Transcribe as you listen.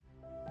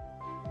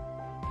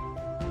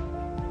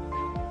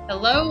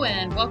Hello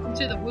and welcome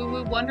to the Woo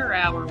Woo Wonder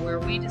Hour, where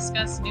we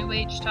discuss New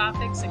Age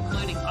topics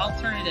including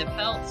alternative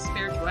health,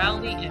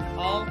 spirituality, and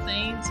all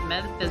things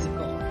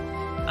metaphysical.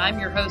 I'm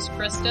your host,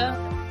 Krista,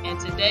 and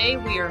today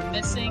we are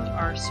missing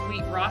our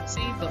sweet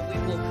Roxy, but we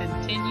will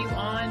continue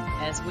on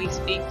as we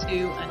speak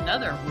to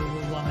another Woo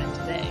Woo woman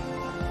today.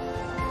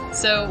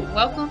 So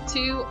welcome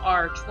to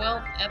our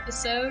 12th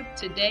episode.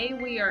 Today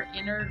we are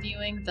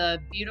interviewing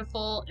the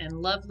beautiful and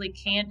lovely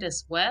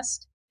Candice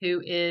West,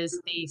 who is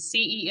the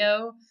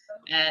CEO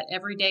at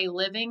Everyday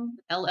Living,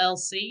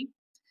 LLC.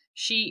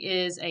 She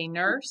is a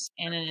nurse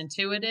and an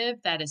intuitive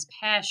that is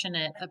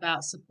passionate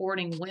about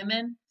supporting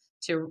women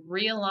to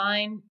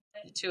realign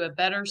to a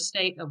better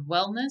state of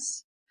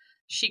wellness.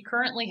 She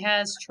currently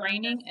has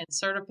training and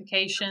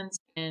certifications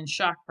in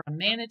chakra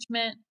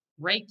management,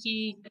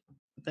 Reiki,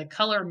 the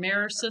color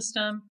mirror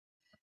system,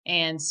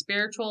 and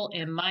spiritual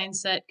and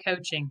mindset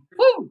coaching.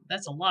 Woo!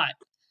 That's a lot,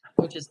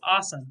 which is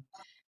awesome.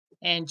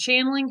 And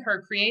channeling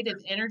her creative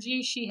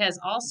energy, she has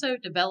also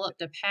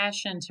developed a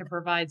passion to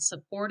provide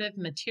supportive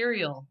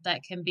material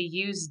that can be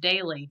used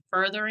daily,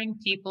 furthering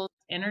people's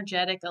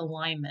energetic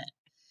alignment,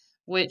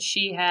 which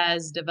she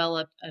has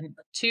developed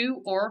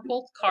 2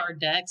 oracle card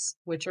decks,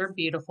 which are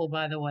beautiful,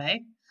 by the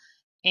way,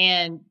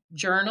 and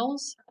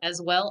journals,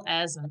 as well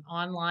as an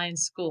online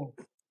school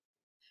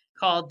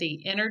called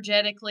the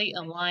Energetically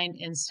Aligned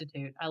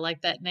Institute. I like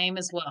that name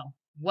as well.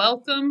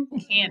 Welcome,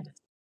 Candice.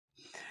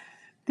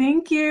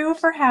 Thank you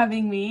for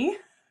having me.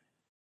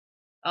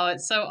 Oh,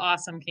 it's so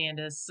awesome,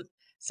 Candice.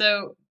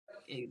 So,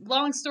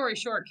 long story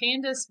short,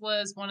 Candice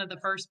was one of the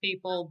first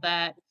people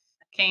that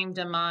came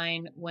to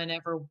mind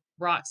whenever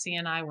Roxy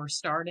and I were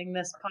starting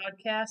this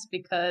podcast,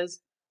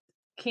 because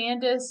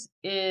Candice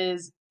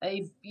is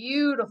a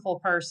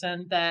beautiful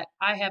person that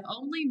I have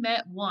only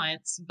met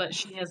once, but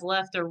she has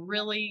left a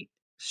really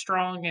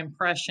strong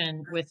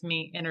impression with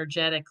me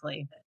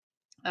energetically.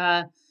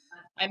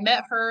 I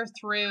met her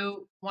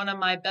through one of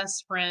my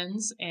best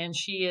friends, and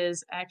she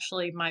is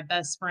actually my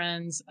best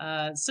friend's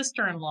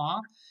sister-in-law.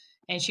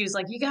 And she was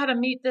like, "You got to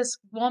meet this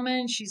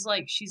woman. She's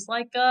like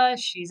us.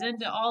 She's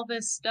into all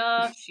this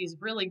stuff. She's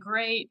really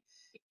great."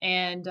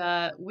 And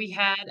we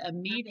had a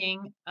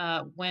meeting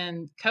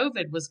when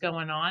COVID was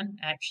going on,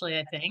 actually,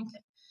 I think.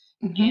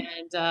 Mm-hmm.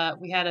 And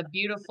we had a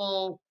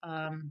beautiful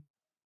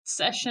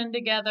session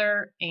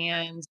together,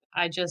 and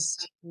I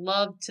just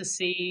love to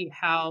see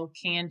how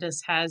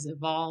Candice has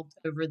evolved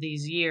over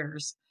these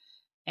years.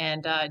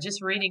 And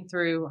just reading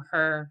through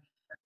her,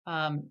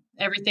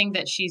 everything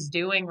that she's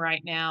doing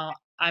right now,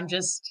 I'm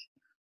just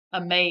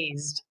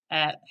amazed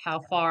at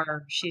how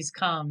far she's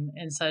come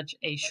in such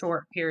a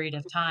short period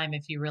of time,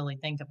 if you really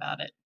think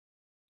about it.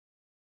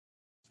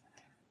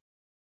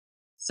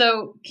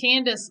 So,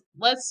 Candice,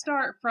 let's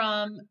start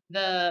from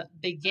the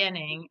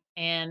beginning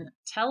and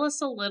tell us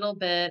a little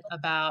bit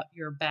about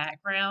your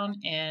background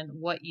and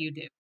what you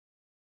do.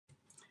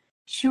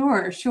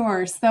 Sure.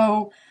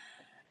 So,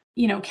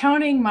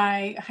 counting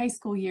my high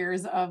school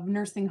years of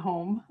nursing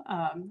home,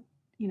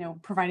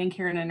 providing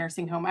care in a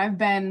nursing home, I've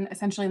been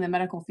essentially in the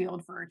medical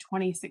field for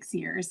 26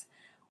 years,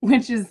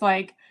 which is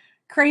like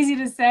crazy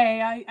to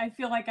say. I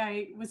feel like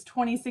I was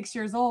 26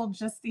 years old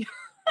just the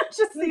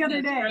just the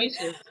other Goodness day.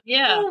 gracious.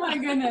 Yeah. Oh my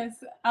goodness.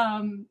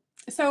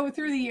 So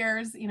through the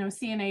years,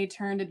 CNA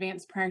turned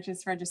advanced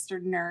practice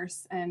registered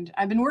nurse, and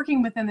I've been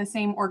working within the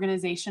same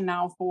organization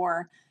now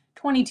for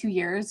 22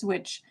 years,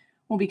 which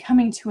will be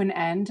coming to an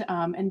end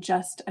in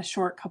just a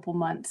short couple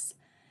months.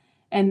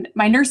 And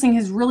my nursing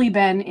has really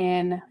been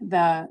in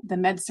the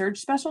med surg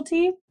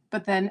specialty,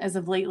 but then as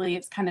of lately,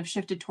 it's kind of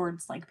shifted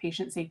towards like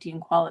patient safety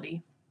and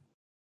quality.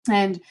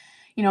 And,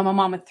 I'm a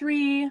mom of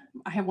 3.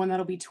 I have one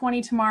that'll be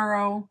 20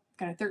 tomorrow.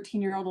 Got a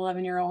 13-year-old,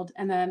 11-year-old.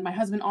 And then my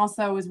husband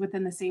also is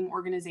within the same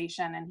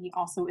organization, and he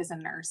also is a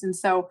nurse. And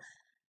so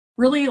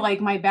really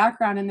like my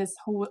background in this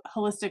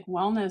holistic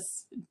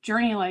wellness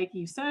journey, like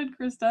you said,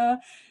 Krista,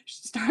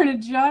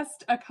 started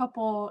just a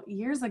couple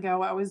years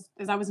ago.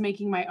 As I was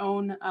making my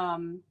own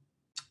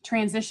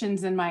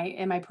transitions in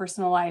my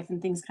personal life,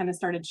 and things kind of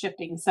started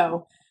shifting.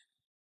 So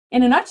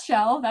in a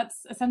nutshell,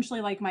 that's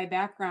essentially like my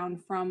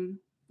background from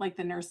like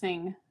the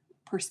nursing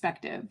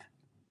perspective.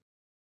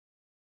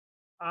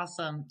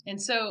 Awesome.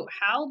 And so,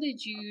 how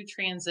did you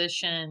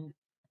transition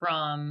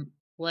from,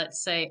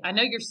 let's say, I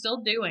know you're still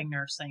doing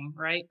nursing,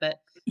 right? But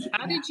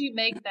how Yeah. did you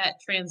make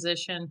that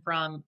transition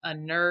from a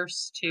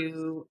nurse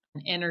to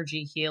an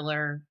energy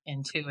healer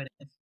intuitive?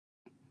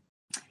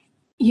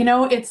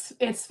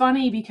 It's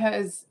funny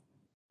because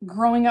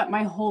growing up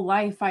my whole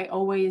life,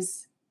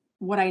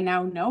 what I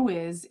now know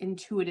is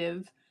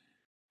intuitive.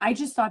 I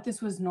just thought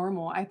this was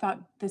normal. I thought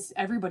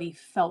everybody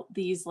felt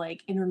these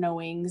like inner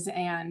knowings,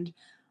 and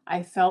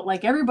I felt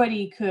like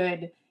everybody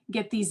could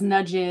get these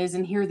nudges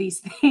and hear these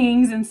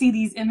things and see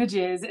these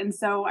images. And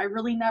so I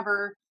really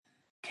never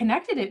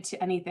connected it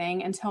to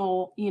anything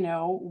until,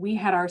 we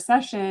had our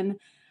session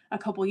a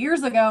couple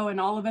years ago, and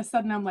all of a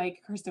sudden I'm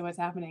like, Krista, what's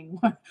happening?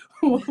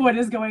 What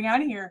is going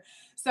on here?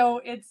 So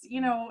it's,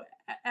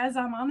 as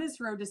I'm on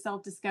this road to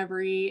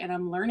self-discovery, and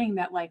I'm learning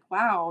that like,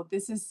 wow,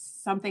 this is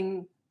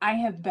something I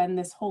have been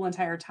this whole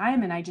entire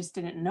time and I just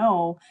didn't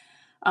know.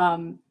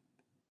 Um,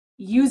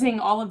 Using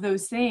all of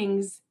those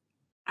things,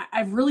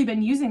 I've really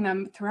been using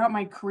them throughout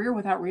my career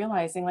without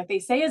realizing. Like they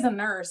say as a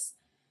nurse,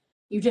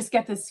 you just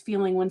get this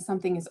feeling when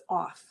something is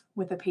off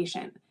with a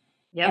patient. And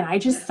Yep. I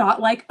just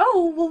thought like,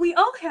 oh, well, we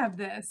all have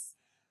this.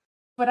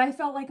 But I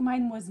felt like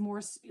mine was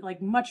more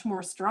like much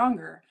more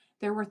stronger.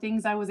 There were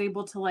things I was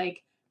able to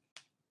like,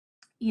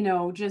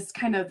 just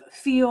kind of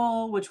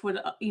feel, which would,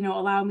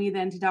 allow me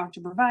then to talk to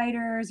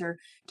providers or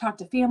talk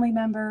to family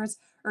members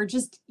or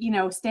just,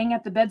 staying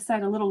at the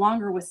bedside a little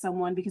longer with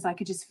someone because I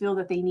could just feel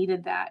that they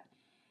needed that.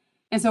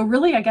 And so,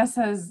 really, I guess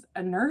as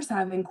a nurse,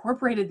 I've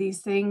incorporated these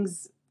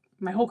things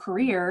my whole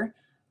career.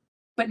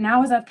 But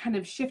now, as I've kind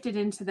of shifted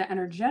into the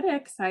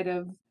energetic side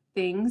of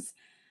things,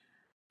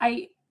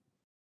 I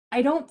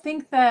I don't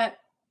think that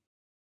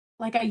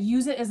like I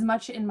use it as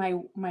much in my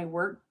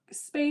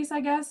workspace,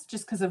 I guess,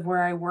 just because of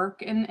where I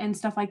work and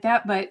stuff like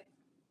that. But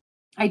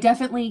I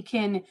definitely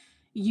can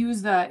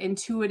use the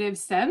intuitive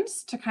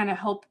sense to kind of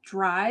help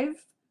drive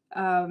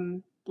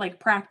like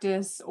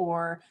practice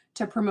or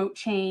to promote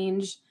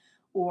change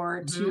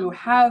or to Hmm.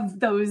 have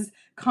those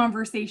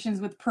conversations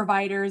with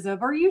providers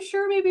of, are you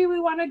sure maybe we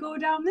want to go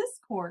down this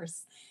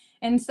course?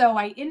 And so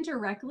I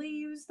indirectly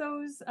use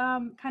those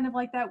kind of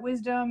like that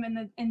wisdom and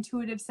the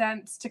intuitive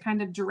sense to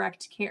kind of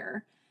direct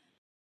care.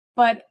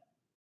 But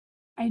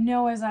I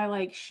know as I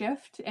like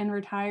shift and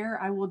retire,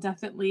 I will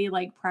definitely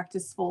like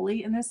practice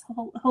fully in this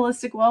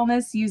holistic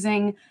wellness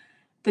using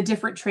the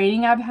different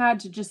training I've had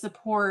to just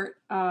support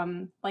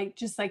like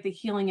just like the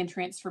healing and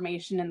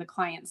transformation in the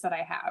clients that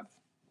I have.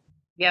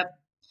 Yep.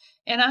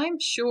 And I'm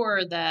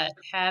sure that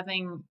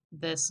having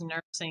this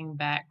nursing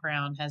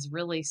background has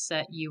really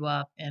set you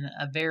up in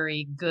a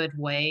very good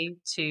way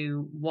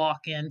to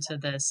walk into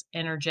this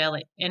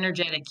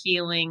energetic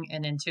healing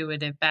and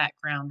intuitive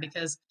background.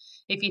 Because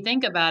if you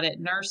think about it,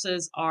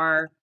 nurses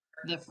are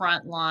the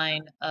front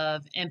line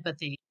of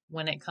empathy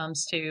when it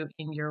comes to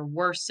in your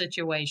worst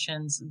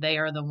situations, they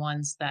are the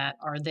ones that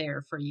are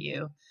there for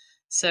you.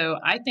 So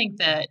I think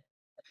that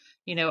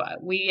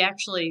we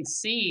actually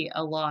see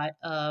a lot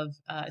of,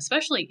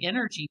 especially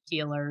energy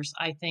healers,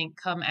 I think,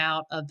 come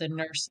out of the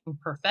nursing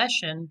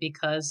profession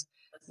because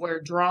we're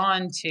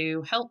drawn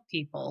to help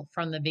people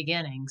from the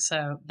beginning.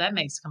 So that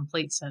makes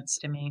complete sense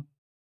to me.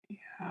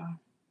 Yeah.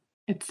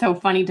 It's so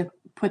funny to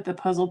put the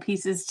puzzle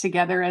pieces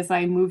together as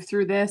I move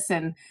through this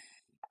and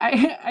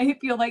I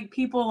feel like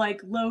people like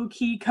low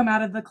key come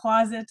out of the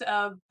closet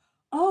of,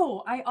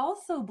 "Oh, I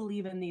also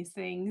believe in these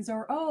things,"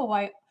 or, "Oh,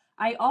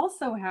 I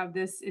also have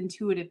this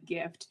intuitive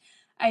gift."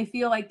 I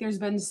feel like there's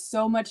been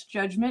so much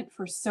judgment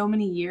for so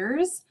many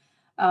years,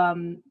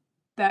 um,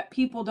 that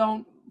people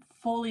don't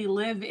fully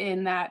live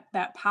in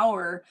that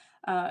power,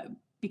 uh,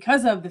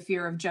 because of the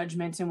fear of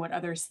judgment and what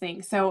others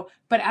think. So,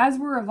 but as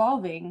we're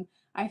evolving,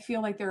 I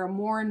feel like there are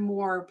more and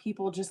more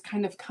people just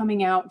kind of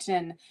coming out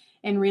and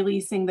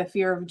releasing the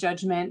fear of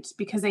judgment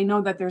because they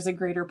know that there's a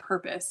greater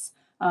purpose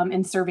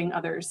in serving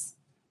others.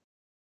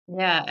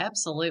 Yeah,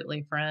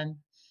 absolutely, friend.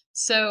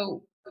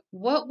 So,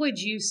 what would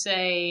you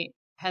say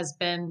has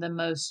been the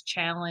most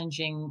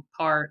challenging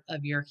part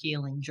of your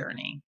healing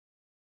journey?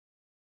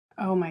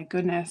 Oh my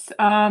goodness.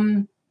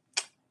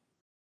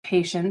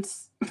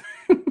 Patience.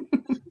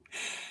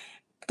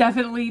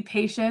 Definitely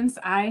patience.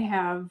 I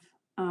have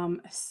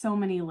so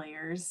many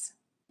layers,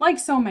 like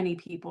so many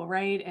people,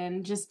 right?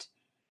 And just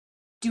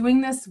doing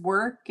this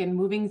work and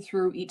moving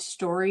through each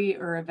story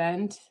or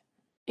event,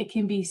 it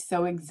can be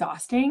so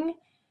exhausting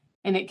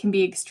and it can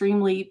be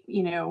extremely,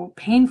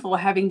 painful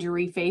having to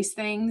reface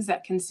things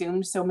that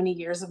consumed so many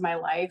years of my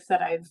life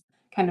that I've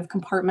kind of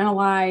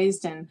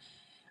compartmentalized and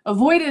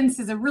avoidance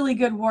is a really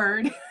good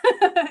word.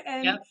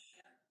 And,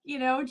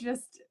 Yep.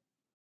 just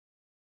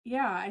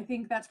yeah, I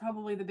think that's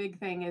probably the big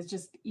thing is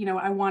just,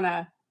 I want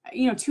to,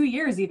 2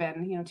 years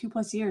even,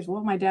 2+ years.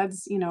 Well, my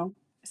dad's,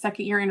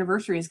 second year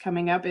anniversary is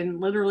coming up in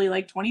literally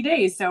like 20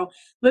 days. So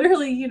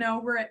literally,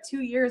 we're at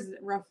 2 years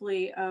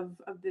roughly of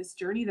this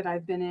journey that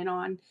I've been in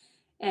on.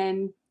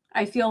 And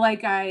I feel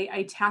like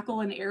I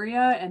tackle an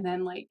area and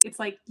then like it's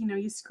like,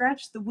 you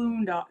scratch the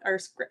wound off or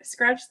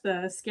scratch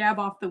the scab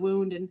off the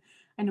wound. And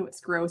I know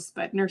it's gross,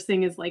 but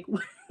nursing is like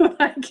what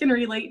I can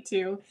relate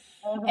to.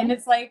 And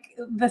it's like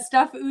the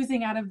stuff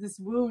oozing out of this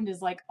wound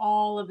is like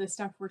all of the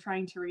stuff we're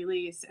trying to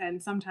release.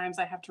 And sometimes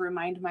I have to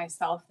remind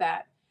myself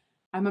that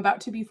I'm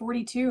about to be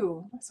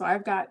 42. So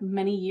I've got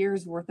many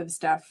years worth of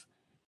stuff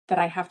that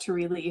I have to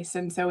release.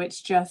 And so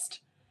it's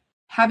just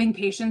having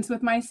patience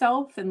with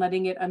myself and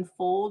letting it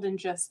unfold and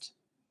just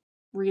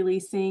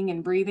releasing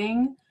and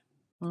breathing.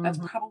 That's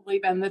Hmm. probably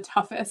been the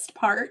toughest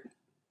part.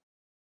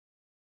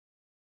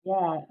 Yeah,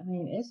 I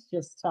mean, it's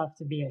just tough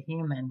to be a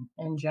human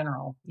in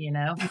general, you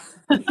know?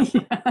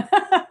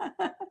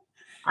 Yeah.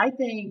 I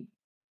think,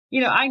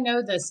 I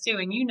know this too,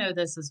 and you know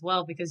this as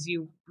well because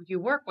you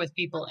work with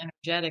people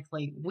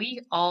energetically.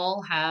 We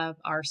all have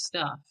our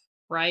stuff,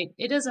 right?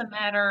 It doesn't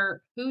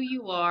matter who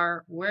you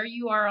are, where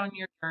you are on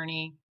your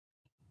journey,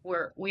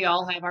 we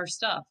all have our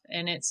stuff.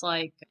 And it's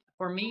like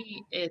for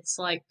me, it's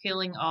like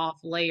peeling off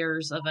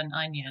layers of an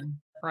onion,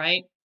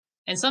 right?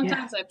 And Yeah.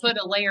 sometimes I put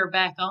a layer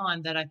back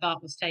on that I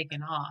thought was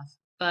taken off.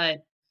 But,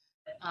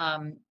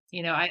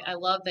 I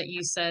love that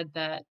you said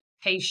that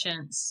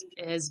patience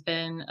has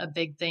been a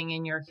big thing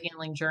in your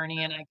healing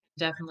journey. And I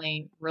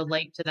definitely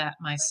relate to that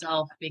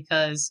myself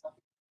because,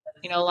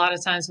 a lot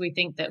of times we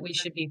think that we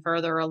should be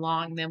further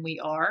along than we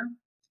are.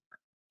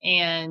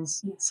 And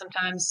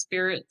sometimes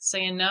spirit's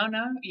saying, no,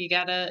 no, you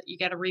gotta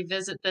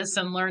revisit this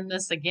and learn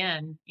this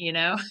again.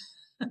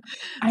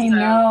 I So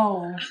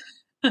know.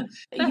 that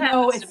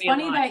happens to It's me a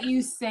funny lot. that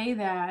you say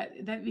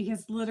that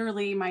because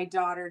literally my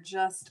daughter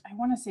just, I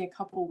want to say a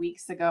couple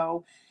weeks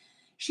ago,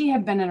 she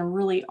had been in a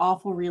really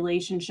awful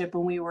relationship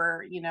when we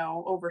were,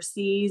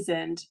 overseas,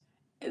 and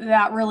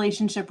that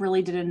relationship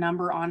really did a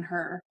number on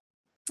her.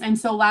 And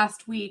so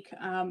last week,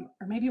 or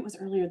maybe it was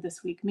earlier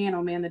this week, man,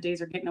 oh man, the days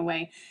are getting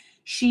away.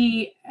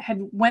 She had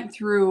went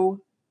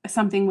through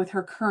something with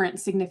her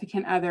current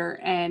significant other,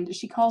 and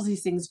she calls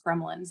these things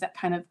gremlins that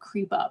kind of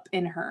creep up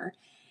in her.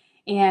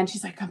 And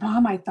she's like,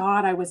 Mom, I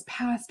thought I was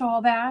past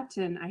all that.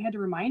 And I had to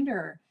remind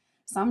her,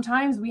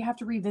 sometimes we have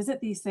to revisit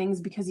these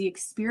things because the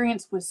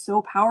experience was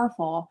so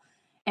powerful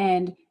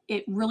and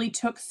it really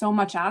took so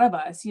much out of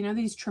us,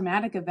 these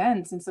traumatic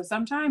events. And so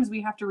sometimes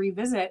we have to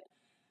revisit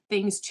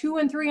things two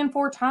and three and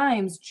four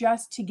times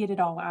just to get it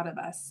all out of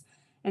us.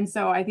 And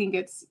so I think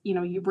it's,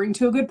 you bring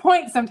to a good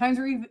point. Sometimes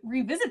we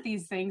revisit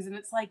these things and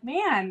it's like,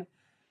 man,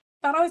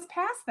 thought I was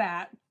past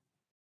that.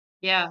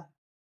 Yeah.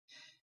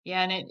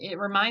 Yeah, and it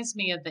reminds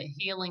me of the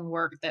healing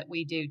work that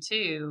we do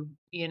too.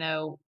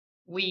 You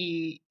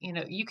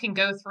can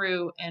go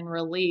through and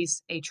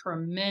release a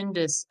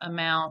tremendous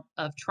amount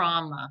of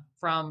trauma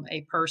from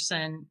a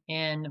person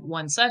in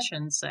one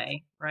session,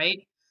 say,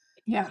 right?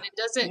 Yeah. But it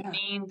doesn't Yeah.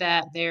 mean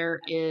that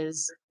there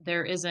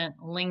isn't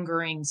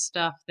lingering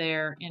stuff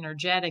there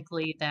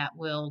energetically that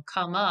will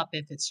come up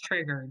if it's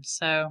triggered.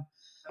 So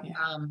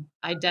Yeah.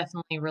 I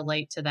definitely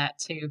relate to that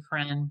too,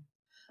 friend.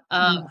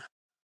 Mm.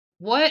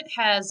 What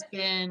has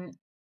been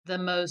the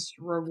most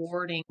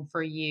rewarding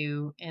for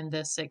you in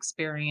this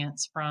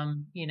experience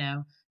from,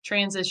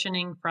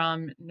 transitioning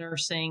from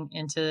nursing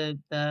into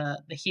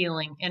the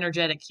healing,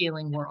 energetic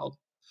healing world?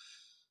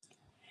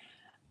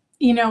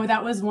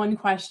 That was one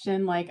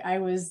question like I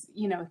was,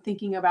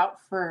 thinking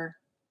about for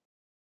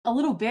a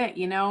little bit,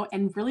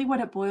 and really what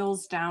it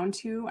boils down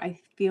to, I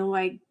feel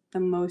like the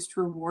most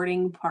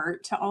rewarding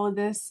part to all of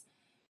this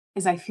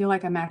is I feel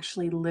like I'm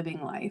actually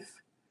living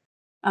life.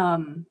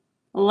 Um,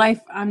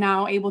 Life I'm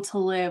now able to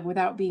live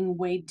without being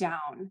weighed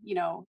down,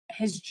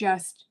 has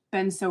just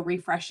been so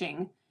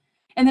refreshing.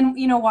 And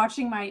then,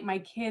 watching my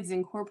kids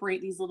incorporate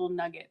these little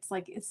nuggets,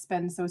 like it's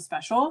been so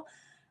special.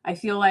 I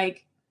feel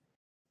like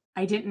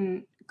I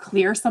didn't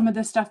clear some of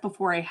this stuff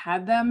before I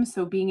had them,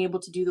 so being able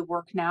to do the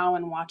work now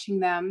and watching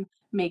them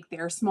make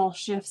their small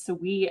shifts so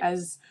we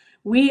as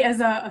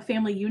a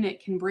family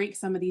unit can break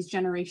some of these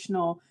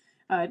generational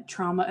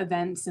trauma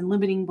events and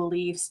limiting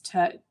beliefs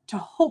to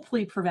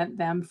hopefully prevent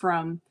them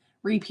from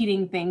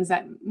repeating things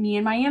that me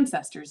and my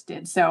ancestors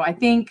did. So I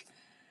think,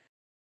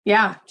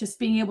 yeah, just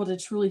being able to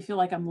truly feel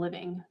like I'm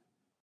living.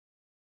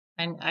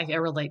 And I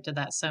relate to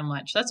that so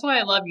much. That's why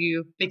I love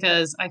you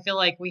because I feel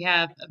like we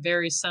have a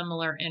very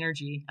similar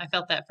energy. I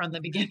felt that from the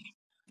beginning.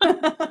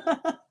 Well,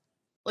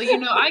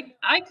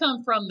 I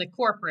come from the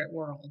corporate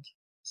world.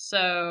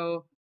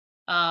 So,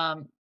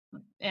 um,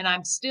 and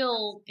I'm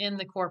still in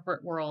the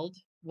corporate world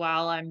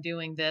while I'm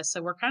doing this.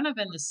 So we're kind of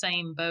in the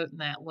same boat in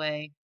that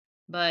way.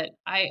 But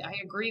I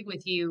agree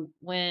with you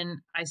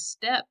when I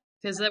stepped,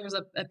 because there was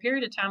a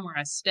period of time where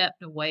I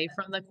stepped away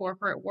from the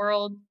corporate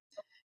world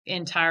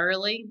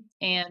entirely.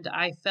 And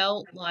I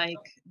felt like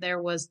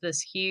there was this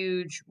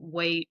huge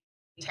weight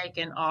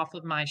taken off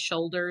of my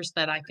shoulders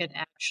that I could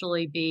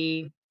actually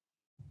be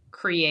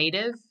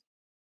creative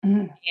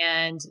Mhm.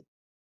 and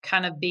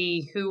kind of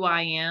be who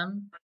I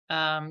am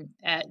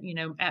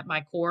at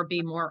my core,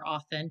 be more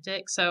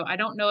authentic. So I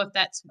don't know if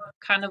that's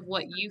kind of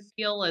what you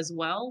feel as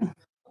well.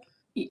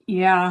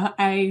 Yeah,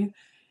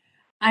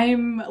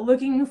 I'm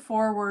looking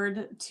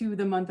forward to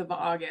the month of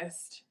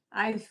August.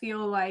 I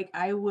feel like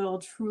I will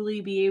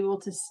truly be able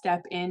to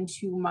step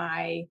into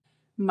my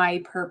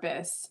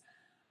purpose.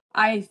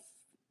 I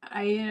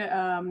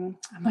I'm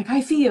like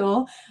I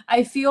feel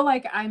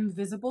like I'm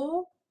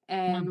visible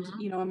and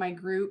Mhm. in my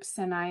groups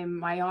and I'm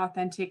my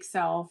authentic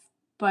self,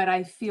 but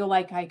I feel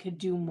like I could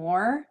do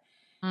more,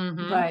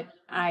 Mhm. but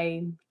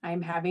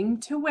I'm having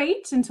to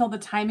wait until the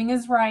timing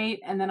is right,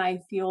 and then I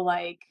feel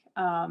like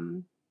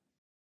I'm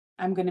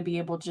gonna be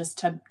able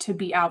just to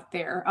be out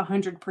there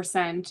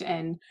 100%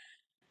 and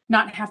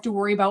not have to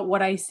worry about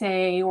what I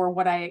say or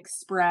what I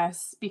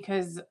express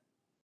because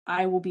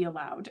I will be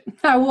allowed.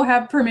 I will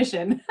have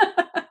permission.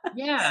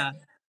 Yeah.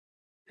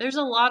 There's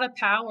a lot of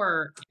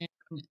power in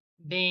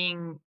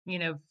being,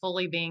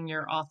 fully being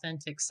your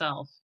authentic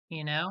self,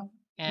 and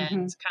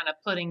Mhm. kind of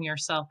putting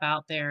yourself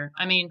out there.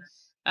 I mean,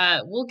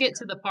 We'll get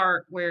to the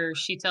part where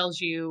she tells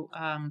you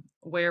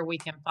where we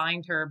can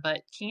find her,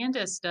 but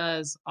Candice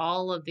does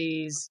all of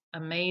these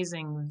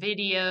amazing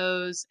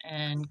videos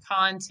and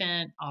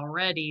content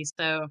already.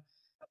 So,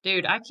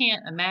 dude, I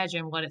can't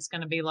imagine what it's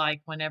going to be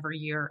like whenever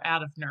you're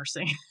out of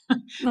nursing.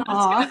 That's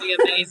going to Aw. be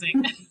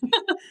amazing.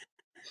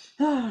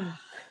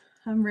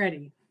 I'm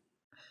ready.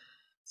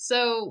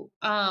 So,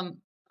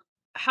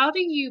 how do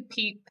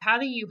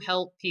you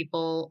help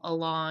people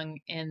along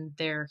in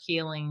their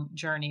healing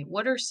journey?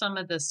 What are some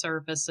of the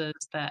services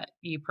that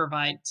you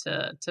provide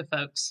to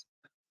folks?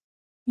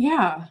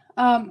 Yeah.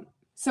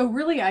 So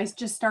really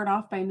just start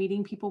off by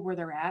meeting people where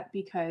they're at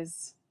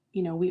because,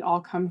 we all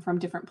come from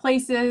different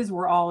places.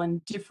 We're all in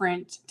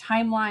different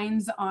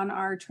timelines on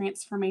our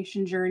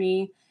transformation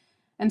journey.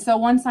 And so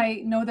once I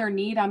know their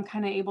need, I'm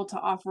kind of able to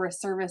offer a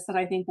service that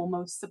I think will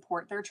most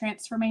support their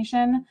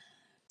transformation.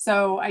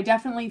 So I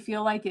definitely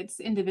feel like it's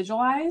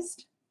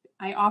individualized.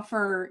 I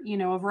offer,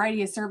 a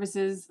variety of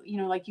services,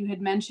 like you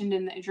had mentioned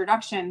in the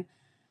introduction,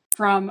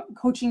 from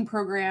coaching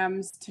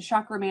programs to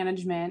chakra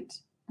management,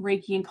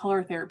 Reiki, and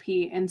color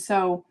therapy. And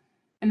so,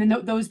 and then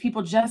those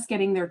people just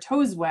getting their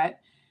toes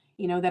wet,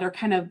 that are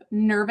kind of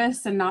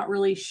nervous and not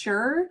really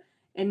sure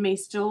and may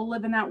still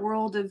live in that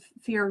world of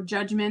fear of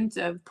judgment,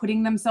 of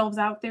putting themselves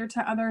out there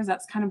to others.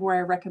 That's kind of where I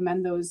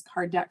recommend those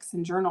card decks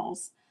and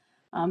journals.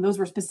 Those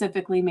were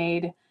specifically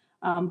made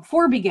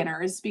for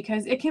beginners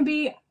because it can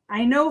be,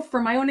 I know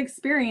from my own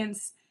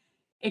experience,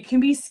 it can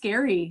be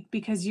scary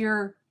because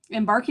you're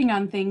embarking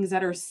on things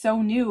that are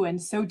so new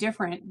and so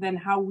different than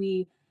how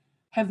we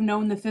have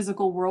known the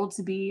physical world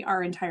to be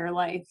our entire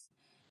life.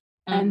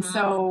 And Mhm.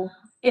 so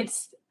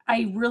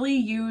I really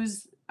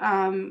use,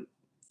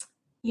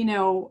 you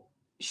know,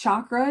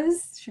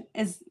 chakras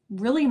as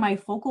really my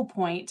focal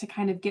point to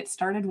kind of get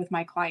started with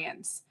my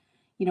clients.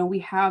 We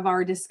have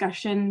our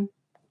discussion,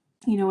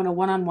 in a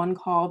one-on-one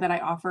call that I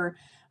offer.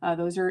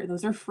 Those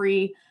are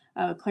free,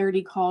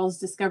 clarity calls,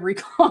 discovery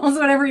calls,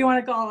 whatever you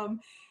want to call them.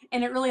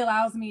 And it really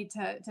allows me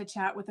to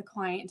chat with the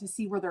client to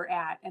see where they're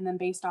at, and then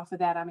based off of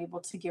that, I'm able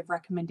to give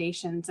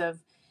recommendations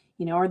of,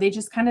 are they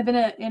just kind of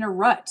in a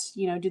rut?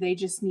 Do they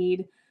just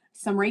need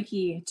some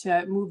Reiki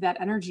to move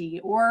that energy,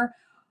 or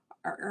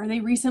are they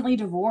recently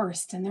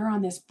divorced and they're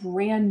on this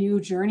brand new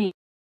journey,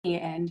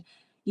 and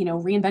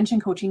reinvention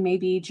coaching may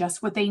be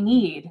just what they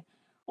need?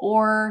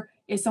 Or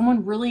is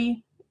someone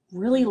really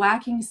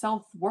lacking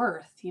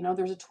self-worth?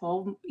 There's a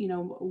 12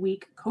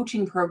 week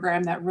coaching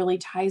program that really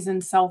ties in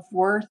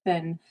self-worth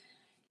and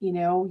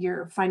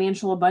your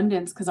financial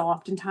abundance, because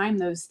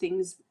oftentimes those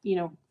things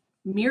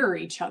mirror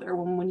each other.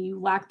 When you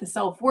lack the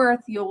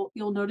self-worth, you'll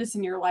notice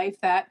in your life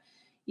that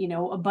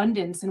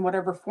abundance in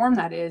whatever form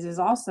that is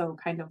also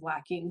kind of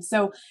lacking.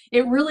 So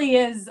it really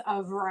is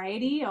a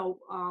variety of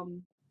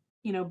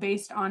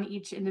based on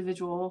each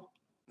individual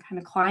kind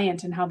of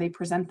client and how they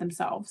present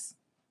themselves.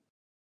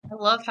 I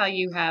love how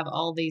you have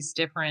all these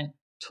different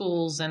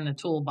tools in the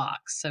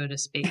toolbox, so to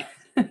speak,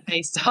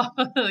 based off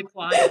of the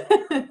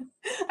client.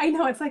 I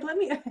know, it's like,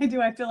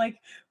 I feel like,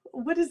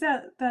 what is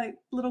that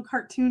little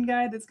cartoon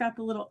guy that's got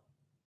the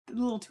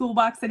little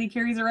toolbox that he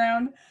carries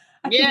around?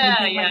 I can't even Yeah,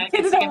 think, my yeah, I can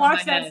kids see don't him in my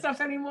watch that head.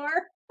 stuff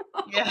anymore.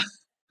 Yeah,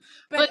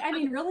 But but I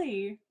mean,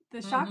 really, the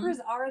mhm. chakras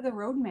are the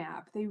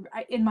roadmap.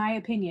 In my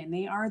opinion,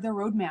 they are the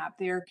roadmap.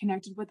 They're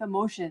connected with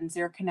emotions,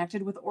 they're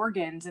connected with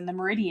organs and the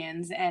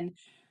meridians. And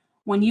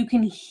when you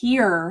can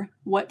hear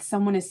what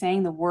someone is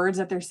saying, the words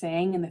that they're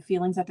saying, and the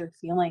feelings that they're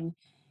feeling,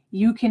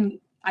 you can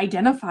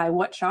identify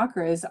what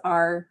chakras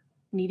are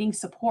needing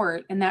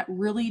support. And that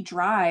really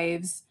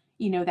drives,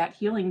 that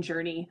healing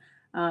journey.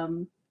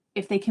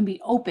 If they can be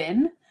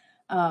open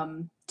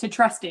to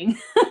trusting.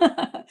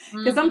 Because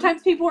Mhm.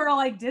 sometimes people are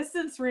like,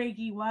 distance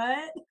Reiki,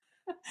 what?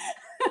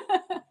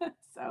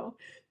 So,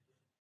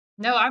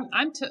 No,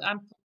 I'm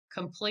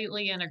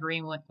completely in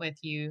agreement with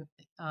you.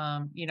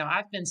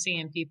 I've been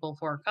seeing people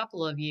for a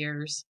couple of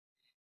years,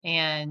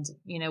 and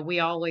we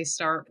always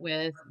start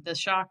with the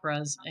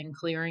chakras and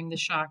clearing the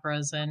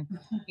chakras, and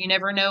you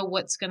never know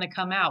what's going to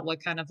come out,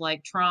 what kind of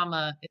like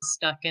trauma is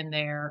stuck in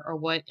there, or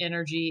what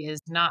energy is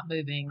not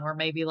moving, or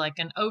maybe like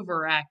an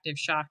overactive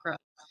chakra.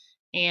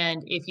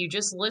 And if you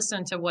just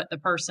listen to what the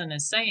person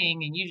is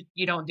saying and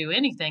you don't do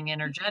anything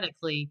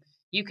energetically,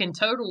 you can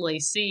totally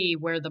see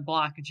where the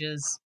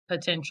blockages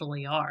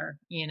potentially are,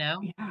 yeah,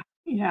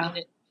 yeah.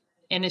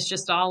 And it's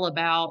just all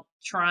about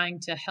trying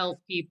to help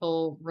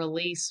people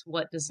release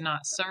what does not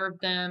serve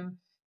them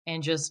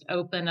and just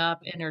open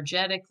up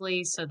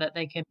energetically so that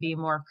they can be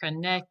more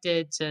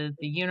connected to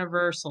the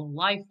universal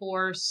life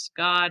force,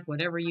 God,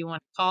 whatever you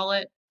want to call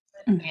it.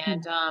 Mhm.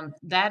 And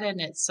that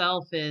in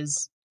itself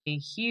is a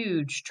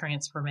huge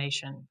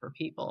transformation for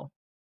people.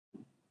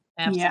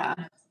 Yeah.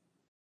 Absolutely.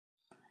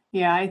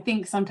 Yeah. I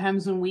think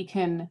sometimes when we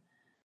can,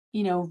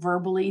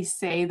 verbally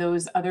say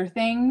those other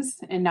things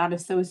and not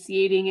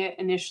associating it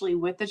initially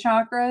with the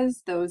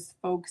chakras, those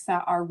folks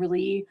that are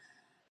really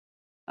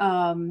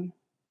um,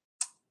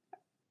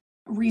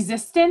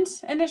 resistant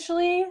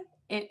initially,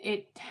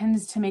 it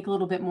tends to make a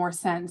little bit more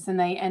sense, and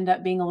they end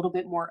up being a little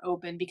bit more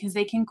open because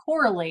they can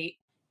correlate,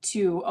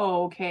 to,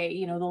 oh,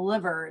 okay, the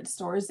liver, it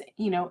stores,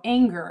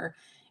 anger.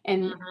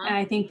 And Mhm.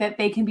 I think that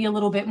they can be a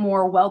little bit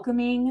more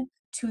welcoming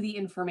to the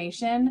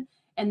information.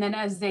 And then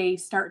as they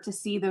start to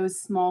see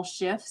those small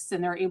shifts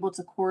and they're able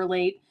to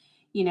correlate,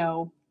 you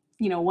know,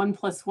 1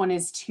 plus 1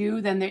 is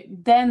 2,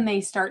 then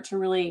they start to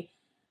really,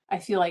 I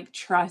feel like,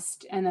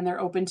 trust, and then they're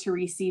open to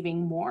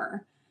receiving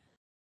more.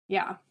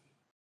 Yeah.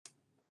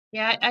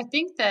 Yeah, I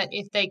think that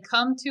if they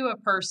come to a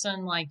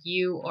person like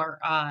you or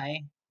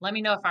I, let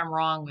me know if I'm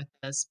wrong with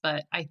this,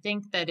 but I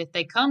think that if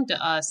they come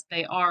to us,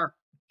 they are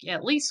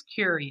at least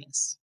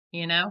curious,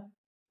 you know?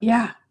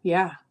 Yeah.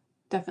 Yeah. And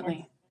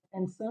Definitely.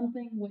 and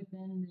something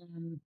within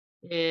them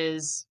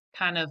is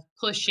kind of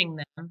pushing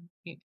them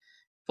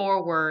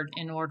forward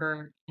in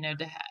order,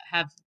 to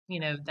have,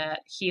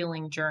 that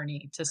healing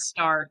journey, to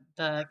start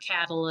the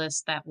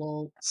catalyst that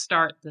will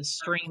start the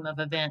stream of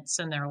events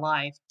in their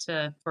life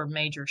to for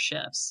major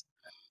shifts.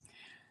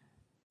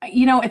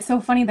 It's so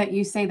funny that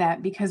you say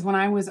that because when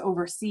I was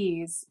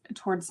overseas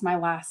towards my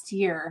last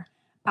year,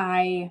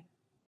 I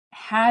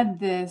had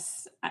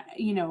this,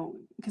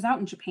 because out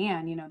in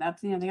Japan,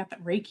 that's, they got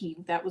that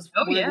Reiki. That was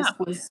Oh where yeah. this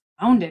was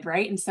founded,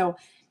 right? And so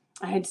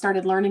I had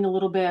started learning a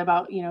little bit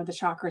about, the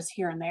chakras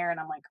here and there, and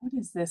I'm like, what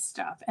is this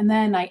stuff? And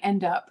then I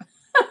end up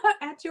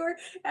at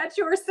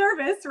your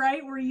service,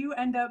 right? Where you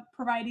end up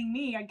providing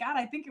me.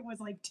 I think it was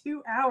like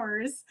 2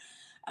 hours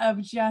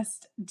of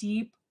just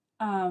deep,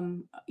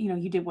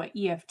 you did what,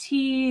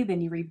 EFT, then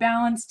you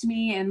rebalanced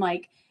me, and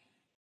like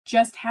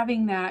just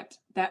having that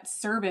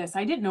service.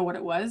 I didn't know what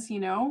it was.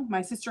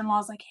 My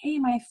sister-in-law's like, hey,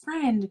 my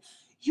friend,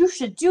 you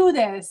should do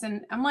this.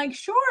 And I'm like,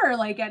 sure.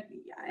 Like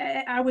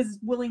I was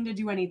willing to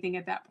do anything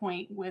at that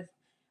point with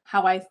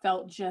how I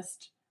felt.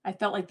 Just I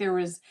felt like there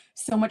was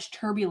so much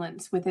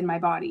turbulence within my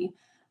body.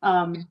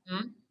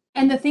 Mhm.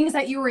 And the things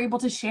that you were able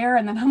to share,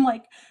 and then I'm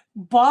like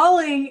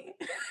bawling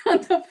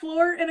on the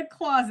floor in a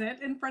closet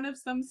in front of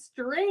some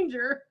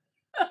stranger.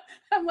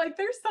 I'm like,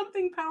 there's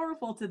something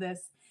powerful to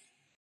this.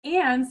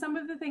 And some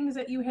of the things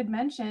that you had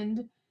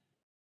mentioned,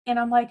 and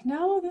I'm like,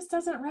 no, this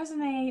doesn't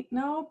resonate.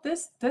 No,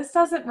 this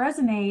doesn't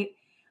resonate.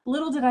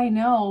 Little did I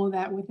know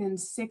that within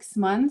 6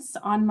 months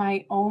on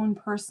my own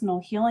personal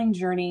healing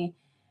journey,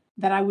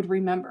 that I would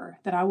remember,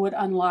 that I would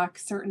unlock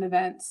certain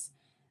events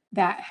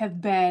that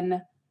have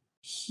been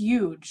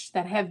huge,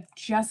 that have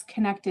just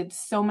connected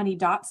so many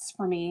dots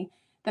for me,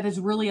 that has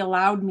really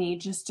allowed me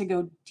just to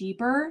go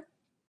deeper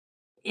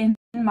in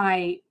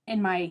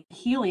my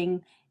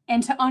healing,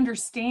 and to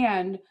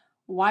understand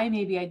why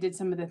maybe I did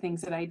some of the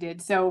things that I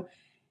did. So,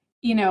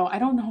 I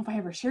don't know if I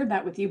ever shared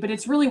that with you, but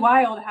it's really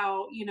wild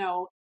how,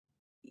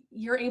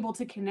 you're able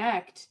to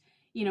connect,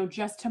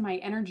 just to my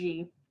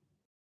energy,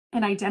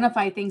 and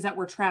identify things that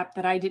were trapped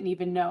that I didn't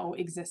even know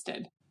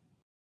existed.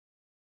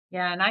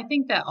 Yeah, and I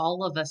think that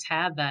all of us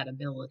have that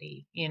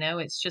ability.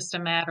 It's just a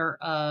matter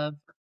of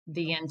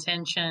the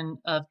intention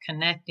of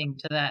connecting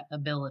to that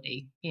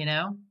ability.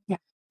 Yeah.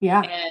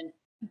 Yeah. And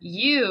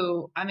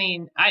I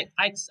mean,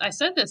 I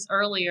said this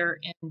earlier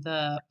in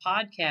the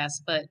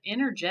podcast, but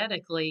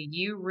energetically,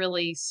 you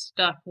really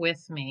stuck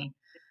with me,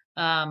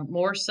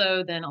 more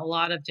so than a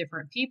lot of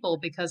different people,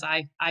 because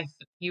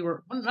you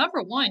were, well,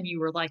 number one, you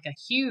were like a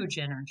huge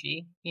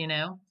energy.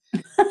 And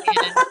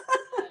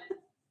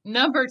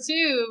number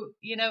two,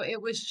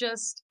 it was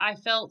just, I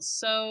felt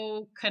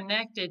so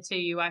connected to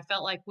you. I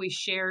felt like we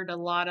shared a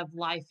lot of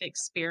life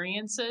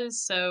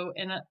experiences. So,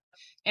 and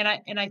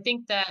I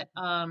think that,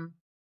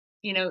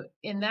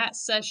 in that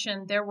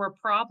session, there were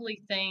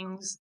probably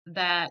things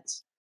that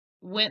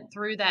went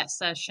through that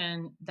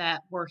session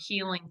that were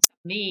healing to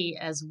me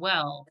as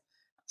well.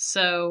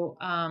 So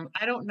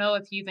I don't know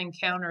if you've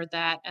encountered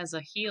that as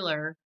a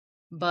healer,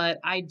 but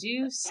I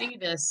do see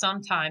this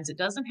sometimes. It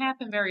doesn't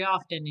happen very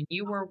often. And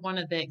you were one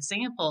of the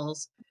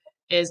examples,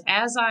 is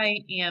as I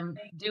am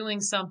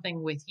doing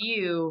something with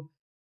you,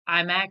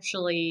 I'm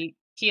actually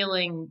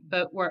healing,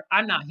 but where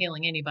I'm not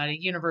healing anybody.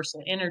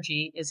 Universal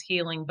energy is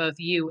healing both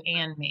you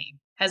and me.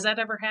 Has that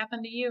ever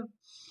happened to you?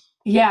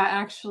 Yeah,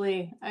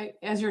 actually,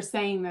 as you're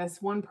saying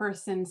this, one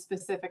person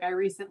specific, I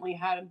recently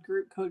had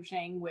group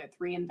coaching with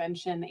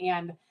reinvention,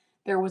 and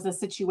there was a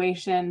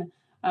situation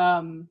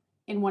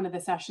in one of the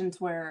sessions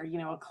where,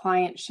 a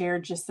client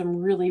shared just some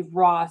really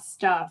raw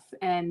stuff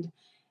and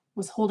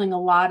was holding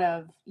a lot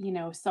of,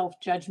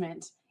 self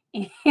judgment.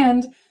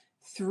 And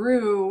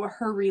through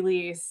her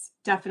release,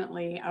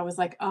 definitely, I was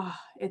like, oh,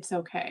 it's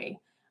okay.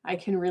 I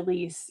can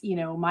release,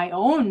 my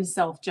own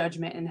self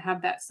judgment and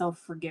have that self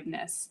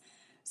forgiveness.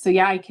 So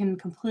yeah, I can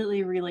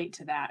completely relate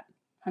to that.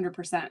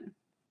 100%.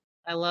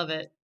 I love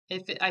it.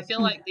 I feel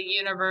Mm. like the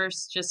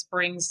universe just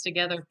brings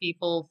together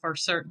people for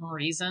certain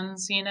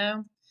reasons.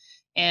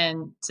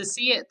 And to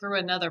see it through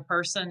another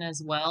person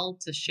as well,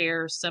 to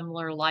share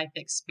similar life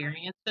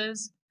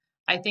experiences,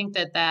 I think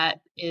that that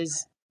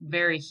is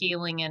very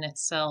healing in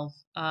itself.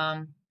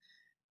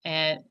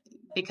 And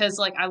because,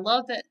 like, I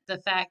love that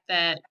the fact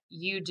that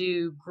you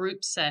do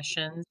group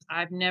sessions.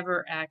 I've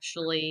never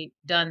actually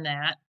done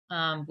that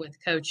with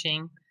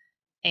coaching,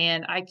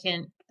 and I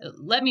can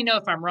let me know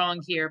if I'm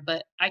wrong here,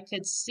 but I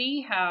could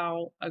see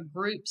how a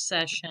group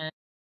session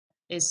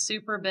is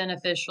super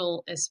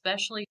beneficial,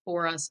 especially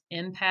for us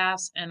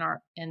empaths and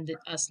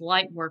us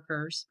light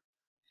workers,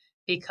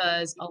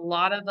 because a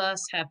lot of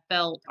us have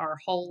felt our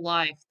whole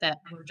life that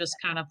we're just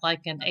kind of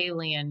like an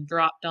alien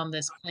dropped on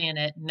this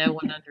planet. No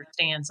one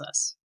understands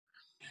us.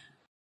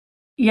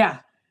 Yeah,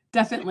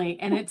 definitely.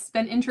 And it's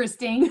been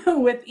interesting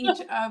with each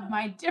of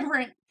my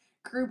different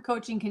group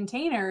coaching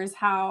containers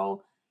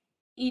how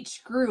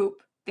each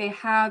group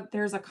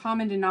there's a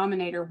common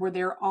denominator where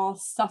they're all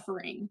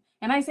suffering.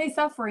 And I say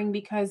suffering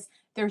because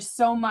there's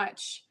so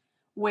much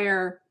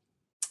where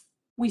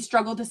we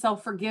struggle to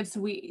self-forgive, so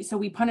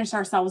we punish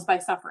ourselves by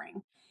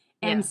suffering.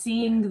 And Yeah.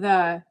 seeing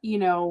the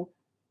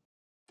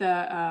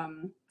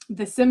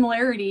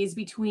similarities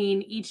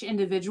between each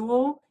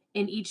individual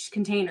in each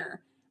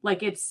container,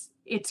 like it's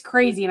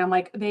crazy. And I'm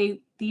like,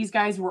 these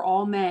guys were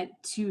all meant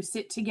to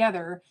sit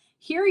together,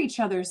 hear each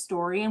other's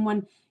story, and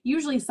when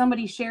usually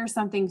somebody shares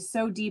something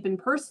so deep and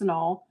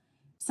personal,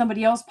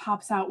 somebody else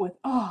pops out with,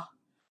 oh,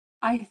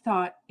 I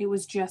thought it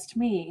was just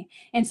me.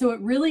 And so it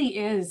really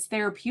is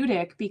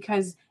therapeutic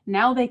because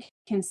now they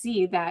can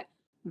see that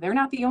they're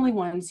not the only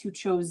ones who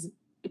chose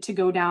to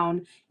go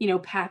down,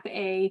 path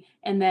A,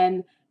 and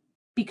then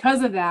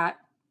because of that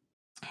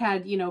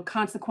had,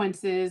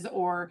 consequences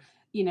or,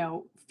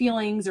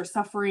 feelings or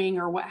suffering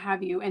or what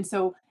have you. And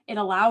so it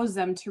allows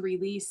them to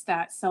release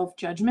that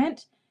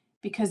self-judgment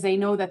because they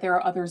know that there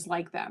are others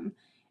like them.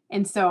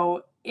 And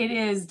so it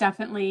is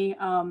definitely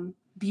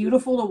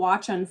beautiful to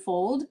watch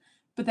unfold.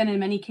 But then in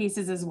many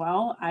cases as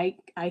well, I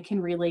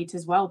can relate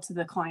as well to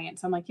the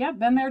clients. I'm like, yeah,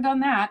 been there, done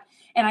that.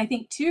 And I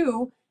think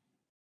too,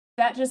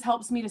 that just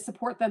helps me to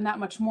support them that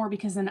much more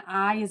because then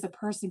I, as a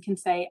person, can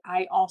say,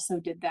 I also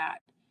did that.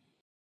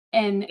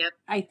 And Yep.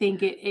 I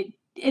think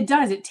it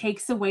does. It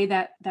takes away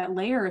that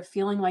layer of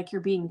feeling like you're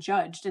being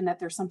judged and that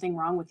there's something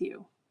wrong with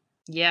you.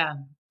 Yeah.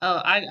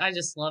 Oh, I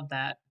just love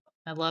that.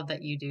 I love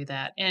that you do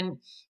that. And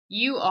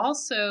you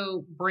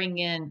also bring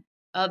in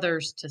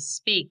others to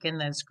speak in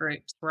those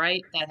groups,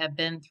 right? That have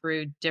been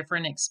through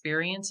different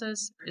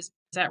experiences. Is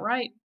that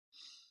right?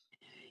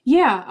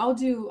 Yeah, I'll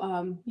do,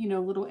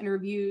 little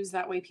interviews.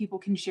 That way people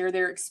can share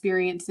their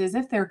experiences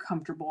if they're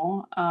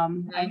comfortable. I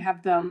Mhm.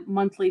 have the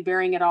monthly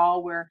Bearing It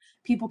All where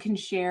people can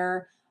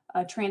share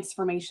a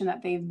transformation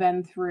that they've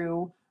been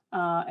through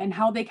and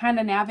how they kind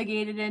of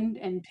navigated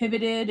and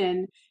pivoted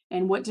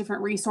and what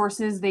different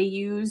resources they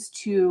use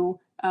to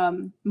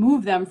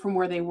move them from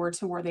where they were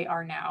to where they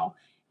are now.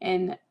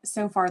 And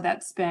so far,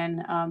 that's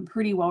been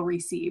pretty well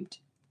received.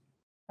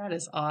 That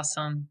is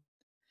awesome.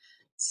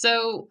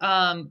 So,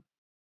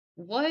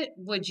 what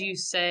would you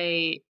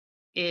say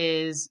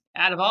is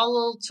out of all the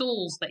little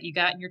tools that you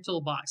got in your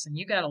toolbox, and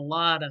you got a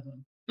lot of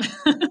them.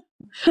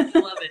 I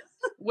love it.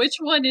 Which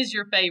one is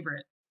your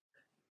favorite?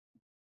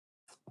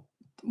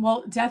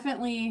 Well,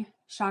 definitely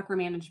chakra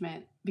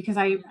management because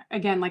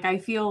again, like I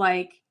feel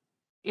like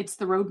it's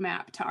the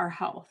roadmap to our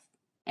health.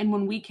 And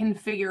when we can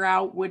figure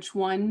out which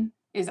one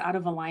is out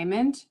of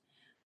alignment,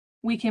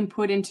 we can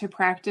put into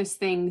practice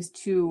things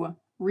to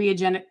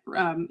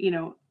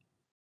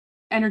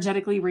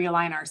energetically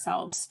realign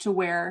ourselves to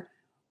where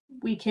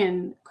we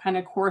can kind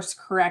of course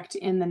correct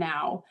in the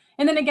now.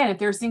 And then again, if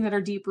there's things that are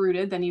deep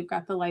rooted, then you've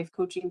got the life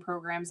coaching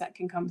programs that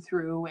can come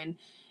through and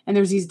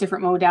there's these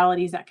different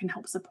modalities that can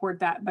help support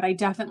that. But I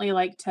definitely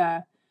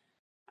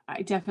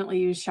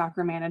use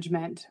chakra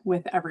management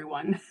with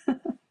everyone.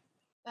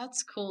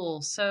 That's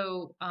cool.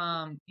 So,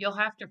 you'll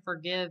have to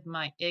forgive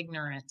my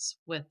ignorance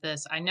with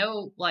this. I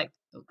know, like,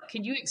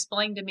 can you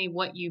explain to me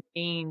what you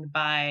mean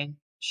by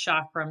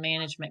chakra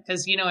management?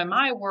 Because, in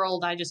my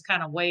world, I just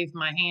kind of wave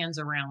my hands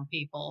around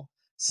people.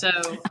 So,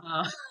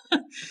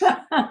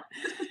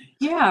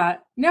 Yeah.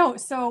 No,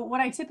 so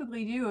what I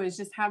typically do is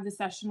just have the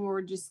session where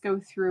we just go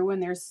through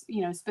and there's,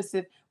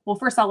 specific well,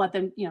 first I'll let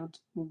them,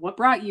 what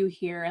brought you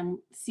here and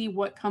see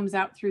what comes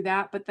out through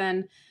that. But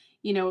then,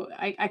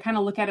 I kind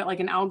of look at it like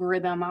an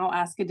algorithm. I'll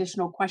ask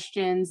additional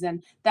questions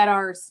and that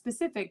are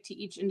specific to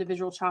each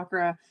individual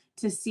chakra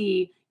to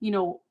see,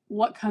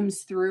 what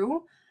comes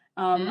through.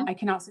 Mhm, I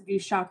can also do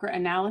chakra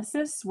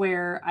analysis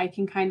where I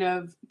can kind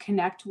of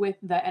connect with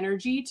the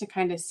energy to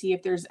kind of see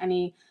if there's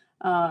any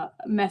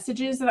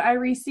messages that I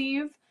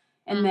receive,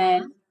 and mhm,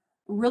 then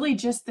really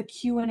just the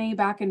Q&A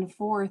back and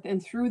forth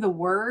and through the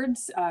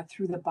words,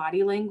 through the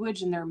body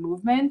language and their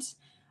movement,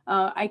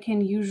 I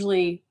can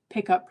usually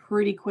pick up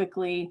pretty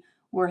quickly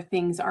where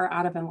things are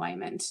out of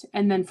alignment.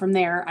 And then from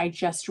there, I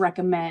just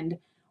recommend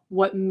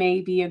what may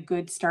be a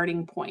good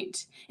starting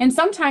point. And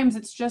sometimes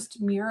it's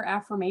just mere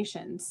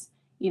affirmations.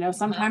 uh-huh,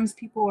 Sometimes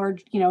people are,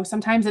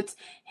 sometimes it's,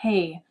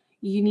 hey,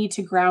 you need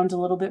to ground a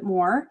little bit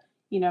more,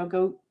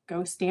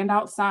 go stand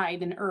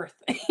outside in earth.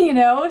 So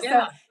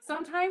yeah,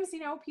 sometimes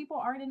people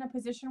aren't in a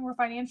position where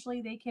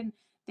financially they can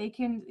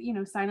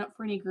sign up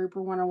for any group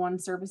or one-on-one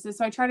services,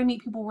 so I try to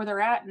meet people where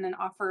they're at and then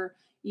offer,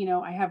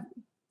 I have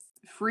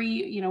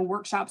free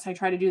workshops. I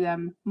try to do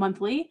them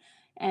monthly,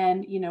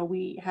 and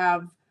we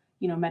have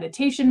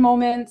meditation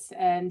moments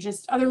and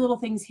just other little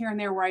things here and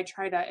there where I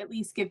try to at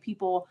least give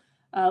people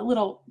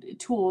little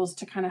tools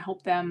to kind of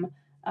help them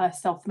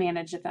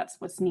self-manage if that's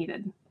what's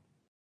needed.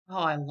 Oh,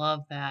 I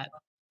love that.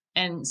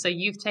 And so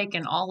you've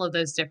taken all of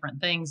those different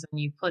things and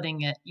you put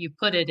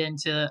it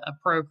into a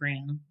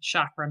program,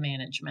 chakra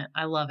management.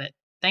 I love it.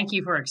 Thank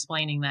you for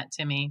explaining that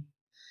to me.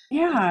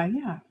 Yeah,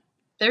 yeah.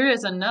 There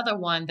is another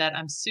one that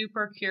I'm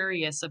super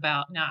curious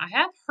about. Now, I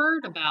have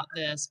heard about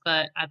this,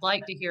 but I'd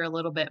like to hear a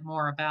little bit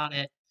more about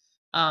it.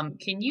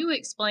 Can you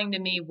explain to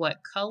me what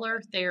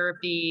color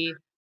therapy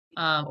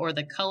or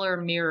the color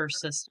mirror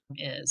system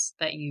is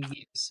that you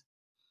use?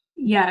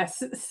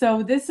 Yes.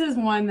 So this is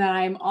one that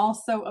I'm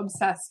also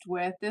obsessed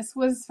with. This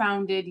was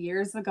founded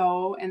years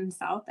ago in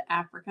South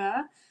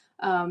Africa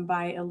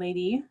by a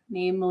lady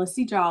named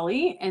Melissa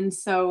Jolly. And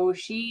so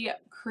she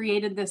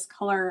created this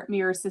color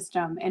mirror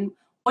system. And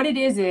what it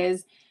is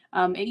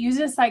it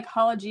uses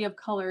psychology of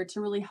color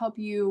to really help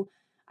you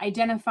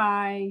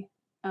identify,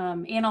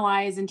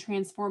 analyze, and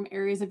transform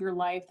areas of your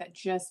life that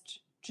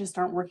just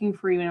aren't working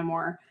for you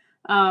anymore.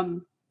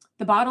 Um,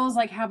 the bottles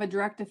like have a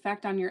direct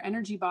effect on your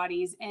energy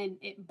bodies, and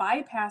it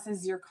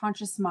bypasses your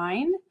conscious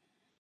mind,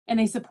 and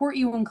they support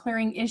you in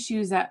clearing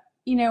issues that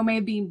may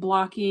be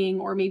blocking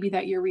or maybe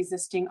that you're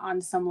resisting on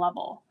some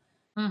level.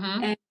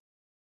 Mm-hmm. And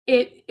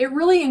it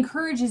really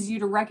encourages you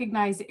to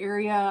recognize the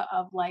area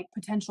of like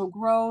potential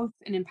growth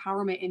and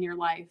empowerment in your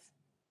life.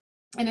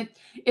 And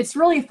it's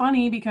really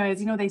funny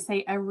because they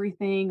say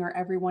everything or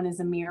everyone is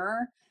a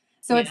mirror.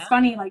 So it's Yeah.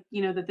 funny, like,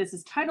 that this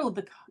is titled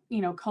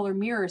the color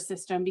mirror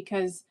system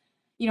because,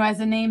 as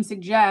the name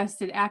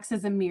suggests, it acts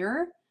as a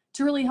mirror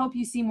to really help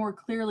you see more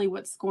clearly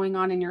what's going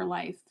on in your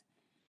life.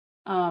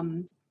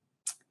 Um,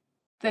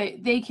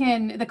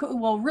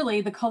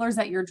 really the colors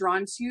that you're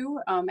drawn to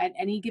at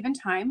any given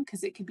time,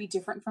 because it could be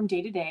different from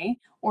day to day,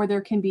 or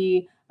there can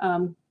be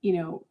a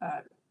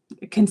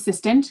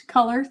consistent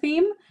color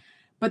theme,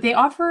 but they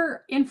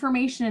offer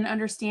information and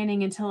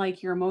understanding into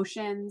like your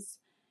emotions,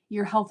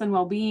 your health and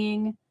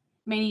well-being,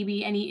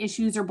 maybe any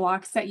issues or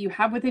blocks that you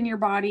have within your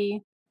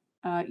body,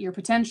 your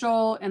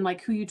potential, and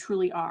like who you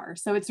truly are.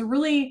 So it's a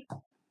really,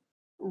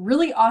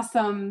 really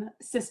awesome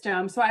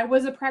system. So I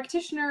was a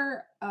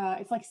practitioner.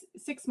 It's like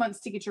 6 months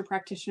to get your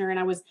practitioner, and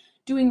I was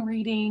doing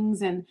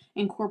readings and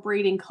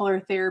incorporating color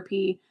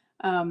therapy.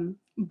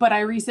 But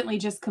I recently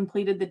just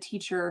completed the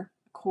teacher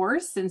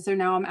course, and so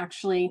now I'm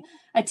actually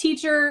a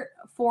teacher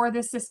for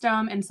this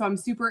system. And so I'm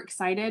super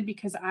excited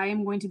because I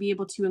am going to be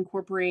able to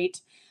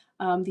incorporate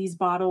these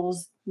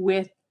bottles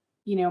with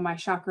my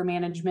chakra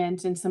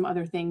management and some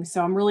other things.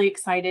 So I'm really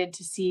excited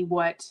to see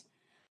what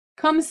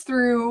comes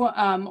through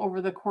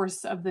over the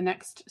course of the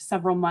next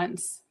several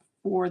months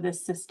for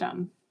this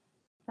system.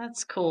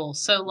 That's cool.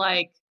 So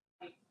like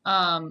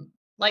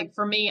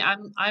for me,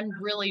 I'm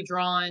really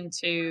drawn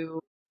to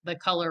the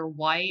color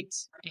white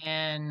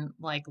and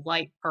like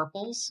light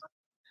purples,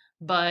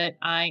 but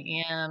I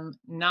am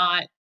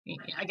not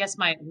I guess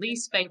my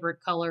least favorite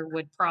color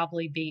would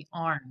probably be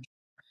orange.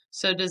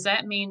 So does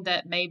that mean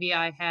that maybe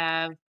I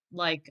have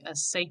like a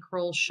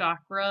sacral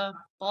chakra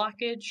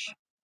blockage?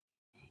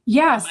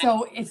 Yeah, Am I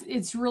so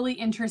it's really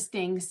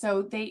interesting.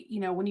 So they,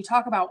 when you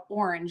talk about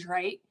orange,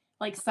 right?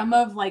 Like some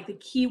of like the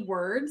key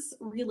words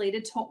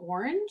related to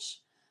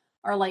orange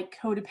are like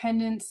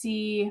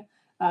codependency,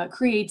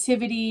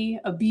 creativity,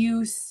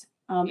 abuse,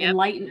 Yep.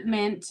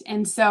 enlightenment.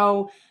 And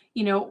so,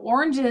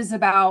 orange is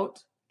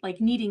about like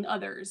needing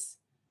others.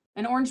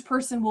 An orange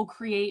person will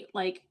create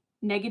like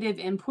negative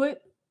input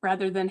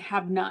rather than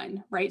have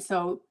none, right?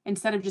 So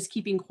instead of just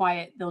keeping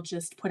quiet, they'll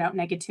just put out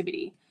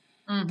negativity.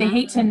 They Mhm.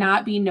 hate to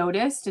not be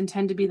noticed and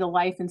tend to be the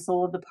life and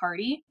soul of the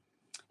party.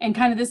 And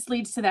kind of this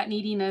leads to that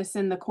neediness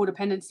and the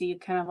codependency,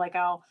 kind of like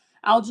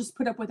I'll just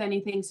put up with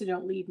anything so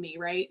don't leave me,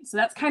 right? So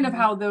that's kind of Mhm.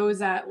 how those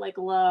that like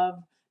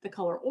love the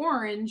color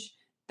orange,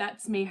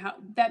 that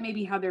may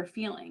be how they're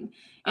feeling.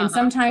 And Uh-huh.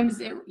 sometimes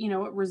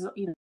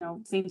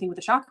same thing with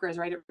the chakras,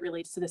 right? It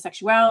relates to the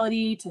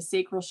sexuality, to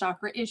sacral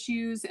chakra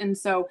issues. And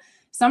so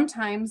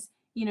sometimes,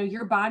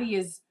 your body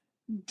is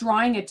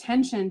drawing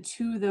attention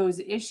to those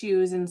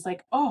issues, and it's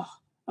like, oh,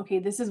 okay,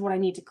 this is what I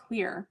need to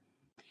clear.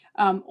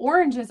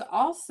 Orange is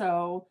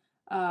also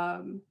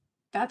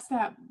that's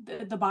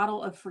the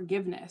bottle of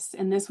forgiveness,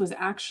 and this was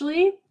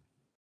actually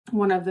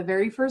one of the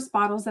very first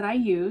bottles that I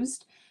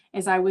used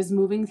as I was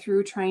moving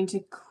through trying to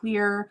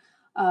clear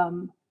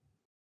um,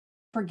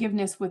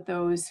 forgiveness with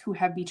those who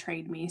have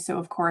betrayed me. So,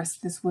 of course,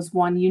 this was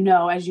one,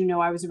 as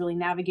I was really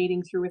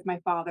navigating through with my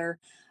father.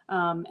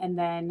 And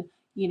then,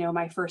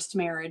 my first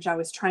marriage, I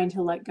was trying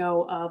to let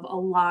go of a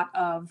lot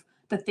of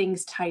the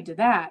things tied to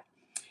that.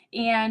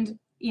 And,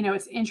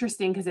 it's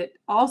interesting because it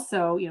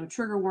also,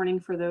 trigger warning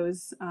for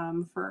those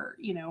for,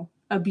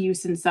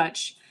 abuse and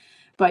such.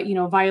 But,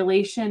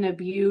 violation,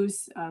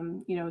 abuse,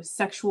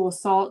 sexual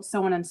assault,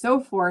 so on and so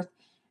forth,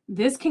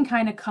 this can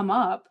kind of come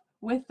up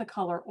with the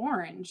color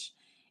orange.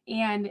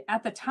 And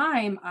at the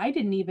time, I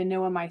didn't even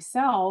know in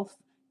myself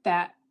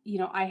that,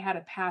 I had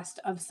a past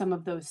of some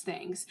of those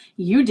things.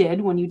 You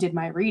did when you did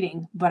my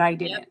reading, but I Yep.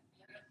 didn't.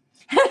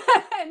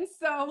 And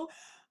so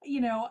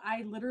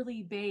I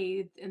literally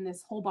bathed in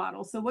this whole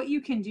bottle. So what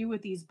you can do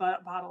with these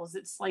bottles,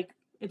 it's like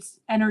it's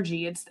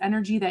energy. It's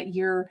energy that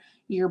your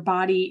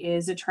body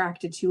is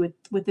attracted to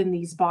within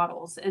these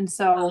bottles. And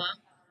so Uh-huh.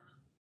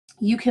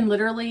 you can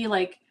literally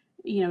like,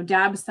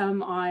 dab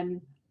some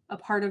on a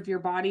part of your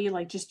body,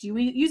 like just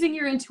using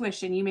your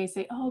intuition. You may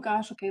say, oh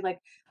gosh, okay,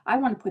 like I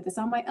want to put this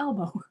on my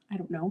elbow. I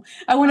don't know.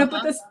 I want to put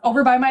Uh-huh. this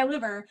over by my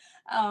liver.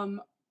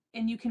 Um,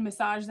 and you can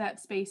massage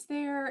that space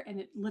there, and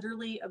it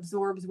literally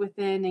absorbs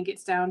within and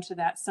gets down to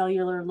that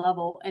cellular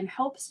level and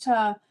helps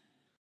to,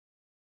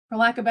 for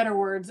lack of better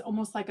words,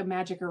 almost like a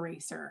magic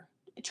eraser.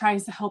 It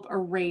tries to help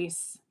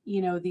erase,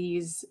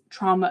 these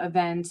trauma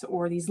events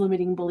or these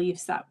limiting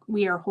beliefs that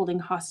we are holding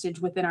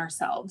hostage within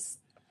ourselves.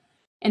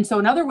 And so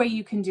another way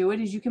you can do it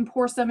is you can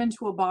pour some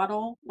into a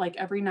bottle like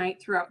every night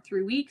throughout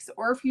 3 weeks.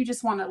 Or if you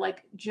just want to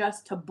like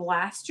just to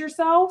blast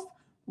yourself,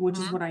 which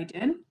is Mhm. what I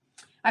did,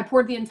 I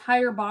poured the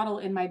entire bottle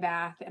in my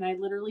bath and I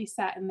literally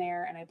sat in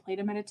there and I played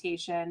a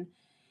meditation.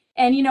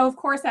 And, of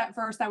course, at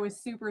first I was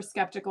super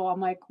skeptical. I'm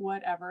like,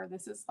 whatever,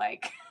 this is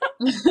like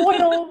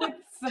oil with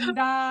some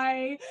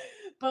dye,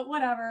 but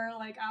whatever,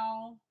 like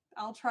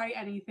I'll try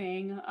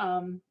anything.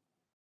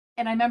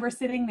 And I remember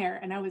sitting there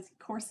and I was, of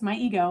course, my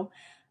ego.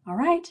 All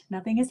right,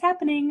 nothing is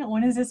happening.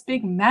 When is this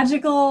big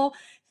magical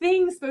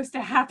thing supposed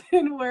to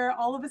happen where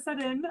all of a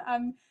sudden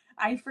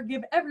I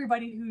forgive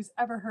everybody who's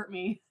ever hurt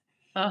me?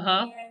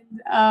 Uh-huh.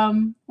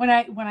 And when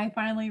I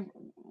finally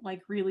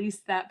like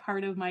released that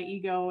part of my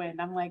ego and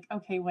I'm like,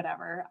 okay,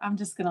 whatever. I'm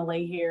just gonna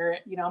lay here.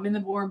 I'm in the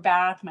warm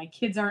bath. My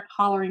kids aren't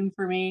hollering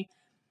for me.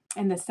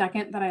 And the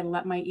second that I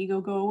let my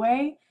ego go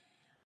away,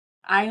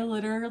 I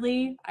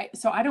literally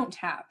so I don't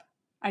tap.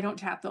 I don't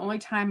tap. The only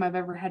time I've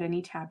ever had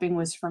any tapping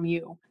was from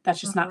you. That's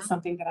just not Mhm.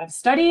 something that I've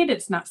studied.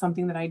 It's not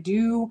something that I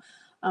do.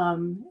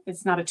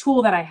 It's not a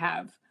tool that I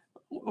have,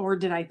 or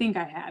did I think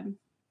I had.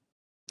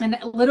 And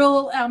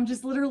I'm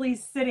just literally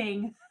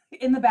sitting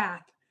in the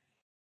bath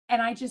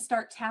and I just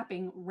start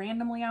tapping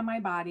randomly on my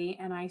body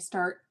and I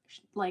start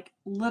like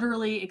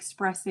literally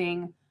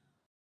expressing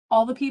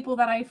all the people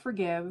that I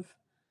forgive,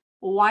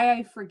 why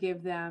I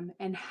forgive them,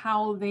 and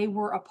how they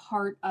were a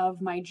part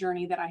of my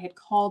journey that I had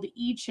called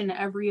each and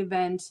every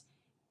event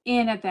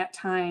in at that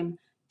time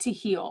to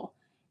heal.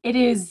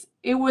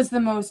 It was the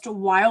most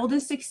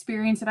wildest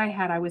experience that I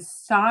had. I was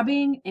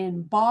sobbing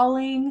and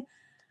bawling.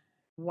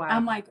 Wow.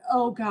 I'm like,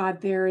 "Oh God,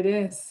 there it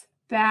is.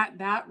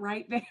 That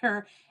right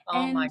there."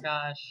 Oh my And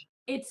gosh.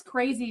 it's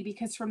crazy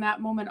because from that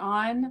moment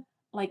on,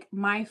 like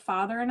my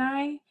father and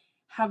I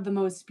have the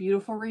most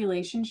beautiful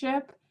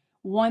relationship,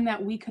 one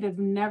that we could have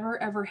never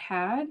ever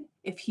had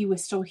if he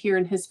was still here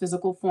in his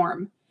physical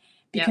form,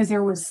 Yep. because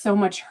there was so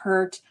much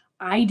hurt.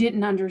 I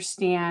didn't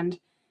understand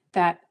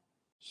that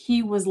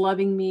he was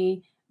loving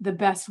me the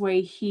best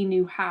way he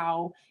knew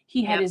how.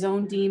 He had Yep. his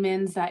own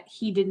demons that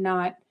he did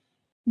not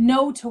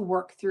know to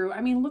work through.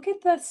 I mean, look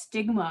at the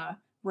stigma,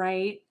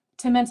 right?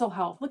 To mental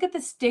health. Look at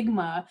the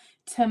stigma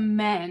to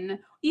men,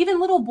 even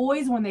little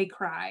boys when they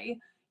cry.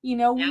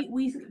 Yep.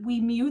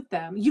 We mute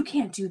them. You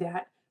can't do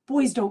that.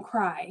 Boys don't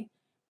cry.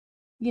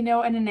 And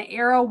in an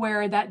era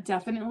where that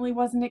definitely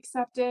wasn't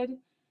accepted.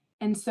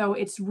 And so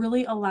it's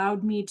really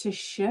allowed me to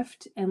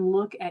shift and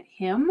look at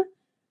him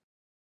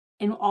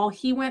and all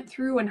he went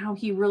through and how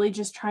he really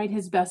just tried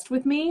his best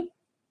with me,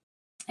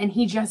 and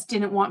he just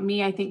didn't want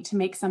me, I think, to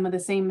make some of the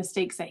same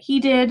mistakes that he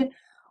did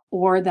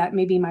or that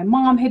maybe my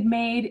mom had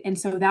made. And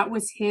so that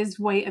was his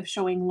way of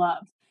showing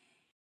love.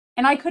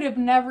 And I could have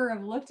never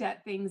have looked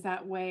at things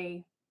that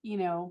way,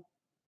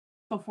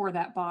 before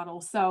that bottle.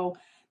 So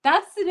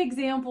that's an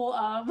example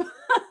of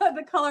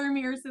the color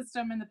mirror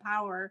system and the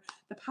power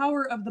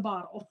of the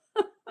bottle.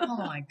 Oh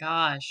my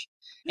gosh.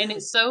 And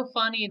it's so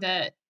funny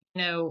that,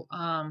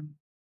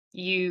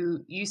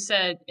 you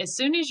said as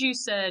soon as you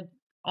said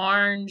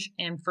orange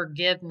and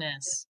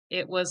forgiveness,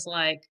 it was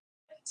like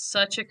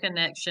such a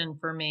connection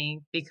for me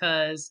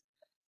because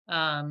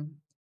um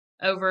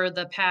over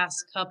the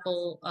past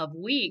couple of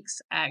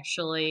weeks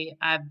actually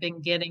I've been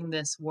getting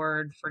this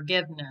word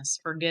forgiveness.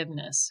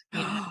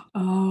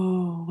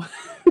 Oh.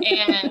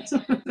 And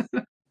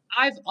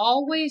I've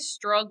always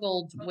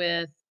struggled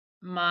with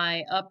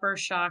my upper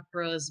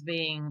chakras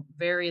being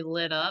very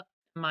lit up,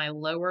 my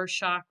lower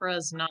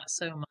chakras not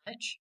so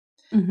much,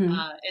 Hmm.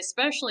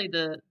 especially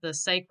the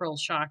sacral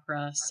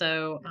chakra.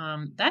 So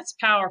that's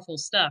powerful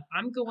stuff.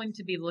 I'm going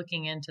to be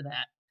looking into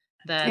that.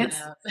 That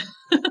It's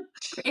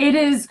It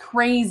is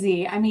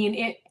crazy. I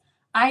mean,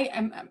 I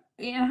am,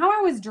 and how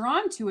I was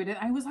drawn to it.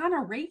 I was on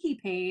a Reiki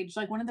page,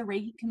 like one of the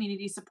Reiki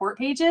community support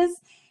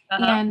pages,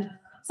 uh-huh. and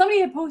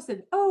somebody had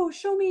posted, "Oh,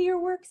 show me your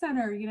work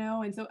center,"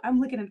 and so I'm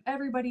looking at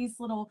everybody's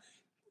little,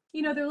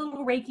 their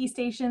little Reiki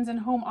stations and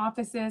home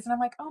offices, and I'm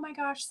like, "Oh my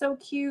gosh, so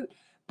cute."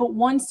 But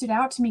one stood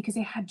out to me because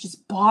they had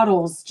just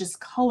bottles,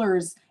 just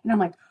colors, and I'm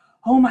like,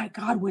 "Oh my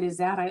God, what is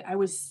that?" I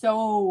was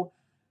so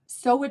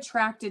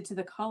attracted to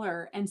the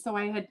color, and so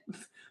I had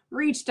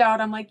reached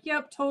out. I'm like,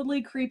 yep,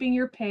 totally creeping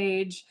your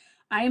page.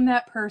 I am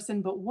that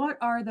person, but what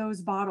are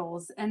those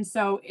bottles? And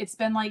so it's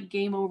been like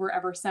game over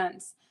ever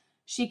since.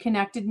 She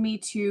connected me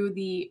to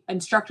the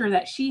instructor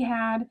that she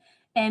had,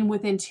 and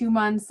within 2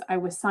 months, I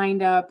was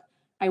signed up.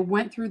 I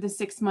went through the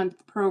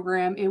 6-month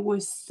program. It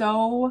was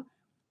so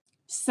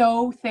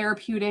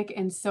therapeutic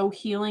and so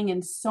healing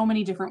in so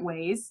many different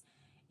ways.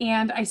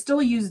 And I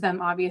still use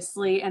them,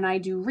 obviously. And I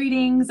do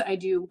readings. I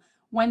do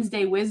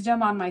Wednesday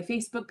wisdom on my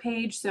Facebook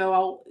page. So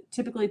I'll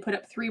typically put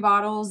up 3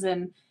 bottles,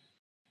 and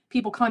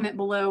people comment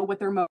below what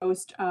their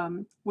most,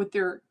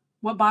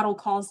 what bottle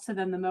calls to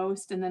them the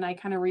most. And then I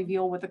kind of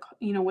reveal what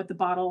the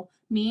bottle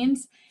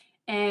means.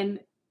 And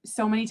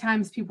so many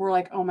times people were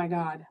like, oh my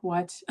God,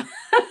 what?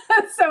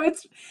 So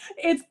it's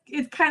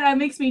kind of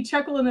makes me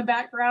chuckle in the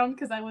background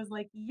because I was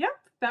like, yep,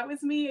 that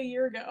was me a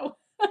year ago.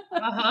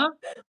 Uh-huh.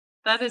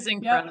 That is Yep.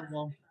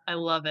 incredible. I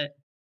love it.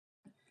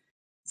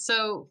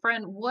 So,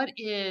 friend,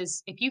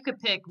 if you could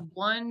pick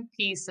one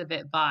piece of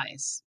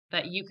advice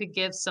that you could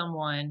give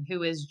someone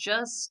who is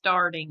just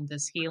starting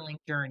this healing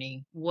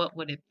journey, what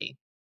would it be?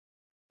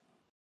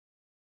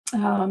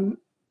 Um,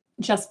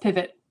 just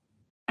pivot.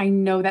 I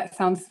know that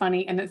sounds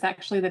funny, and it's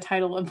actually the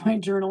title of my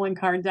journal and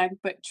card deck,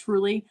 but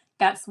truly,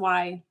 that's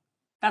why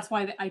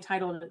I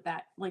titled it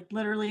that. Like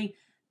literally,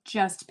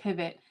 just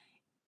pivot.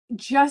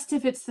 Just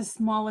if it's the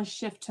smallest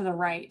shift to the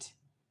right,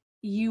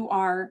 you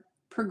are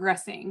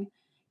progressing.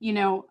 You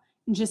know,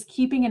 just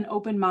keeping an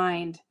open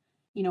mind,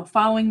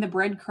 following the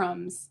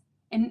breadcrumbs,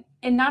 and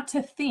not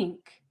to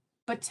think,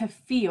 but to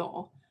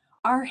feel.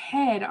 Our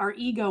head, our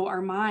ego,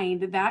 our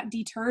mind, that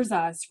deters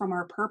us from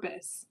our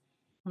purpose.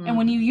 And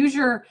when Mm, you use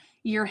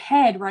your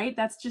head, right,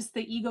 that's just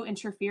the ego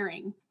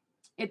interfering.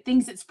 It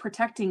thinks it's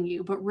protecting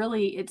you, but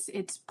really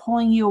it's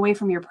pulling you away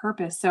from your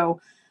purpose.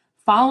 So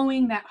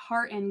following that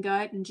heart and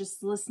gut and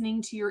just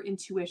listening to your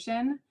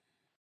intuition,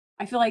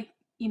 I feel like,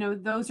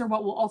 those are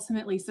what will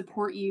ultimately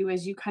support you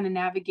as you kind of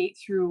navigate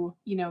through,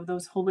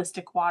 those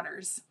holistic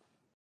waters.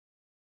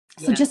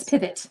 So just yes,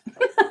 pivot.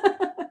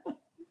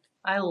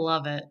 I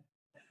love it.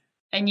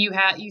 And you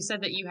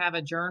said that you have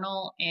a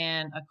journal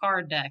and a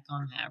card deck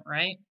on that,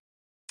 right?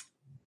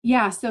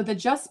 Yeah, so the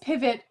Just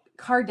Pivot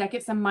card deck,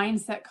 it's a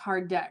mindset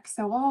card deck.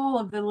 So all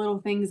of the little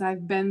things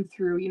I've been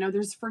through,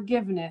 there's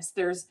forgiveness,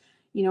 there's,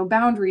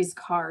 boundaries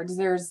cards,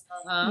 there's,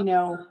 you Uh-huh.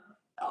 know,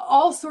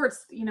 all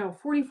sorts,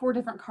 44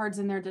 different cards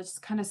in there to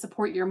just kind of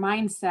support your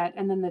mindset.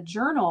 And then the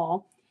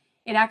journal,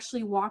 it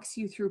actually walks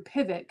you through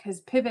pivot,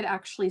 because pivot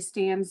actually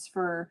stands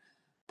for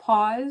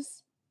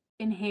pause,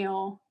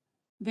 inhale,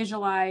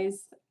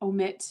 visualize,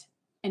 omit,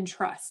 and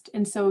trust.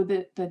 And so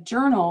the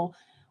journal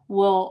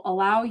will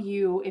allow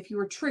you, if you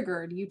were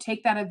triggered, you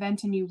take that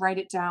event and you write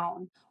it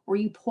down, or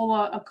you pull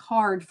a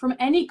card from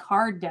any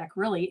card deck,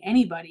 really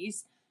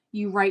anybody's,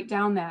 you write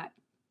down that.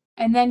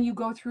 And then you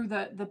go through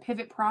the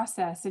pivot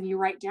process and you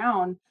write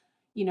down,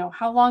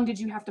 how long did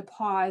you have to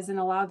pause and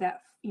allow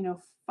that,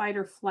 fight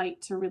or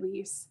flight to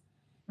release.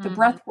 The Mhm.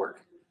 breath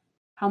work.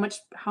 How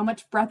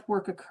much breath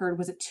work occurred?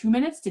 Was it 2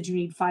 minutes? Did you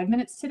need 5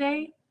 minutes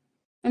today?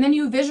 And then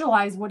you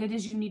visualize what it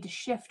is you need to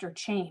shift or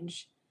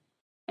change.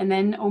 And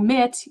then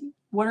omit,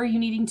 what are you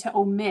needing to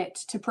omit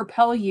to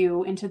propel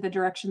you into the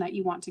direction that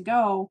you want to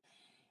go?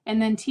 And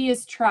then T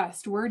is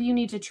trust. Where do you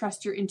need to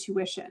trust your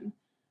intuition?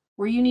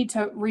 Where you need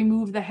to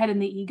remove the head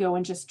and the ego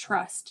and just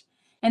trust.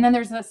 And then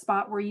there's a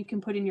spot where you can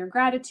put in your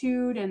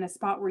gratitude, and a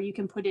spot where you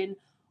can put in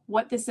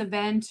what this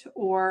event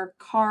or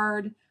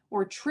card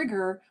or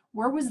trigger,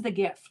 where was the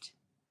gift?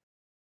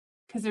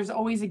 Because there's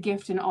always a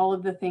gift in all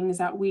of the things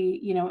that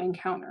we,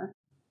 encounter,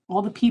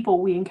 all the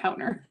people we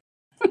encounter.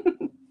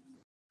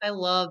 I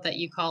love that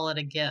you call it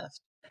a gift,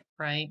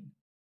 right?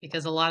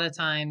 Because a lot of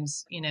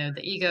times, the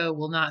ego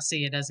will not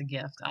see it as a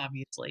gift,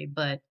 obviously,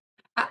 but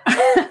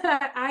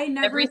I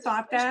never everything.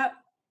 thought that.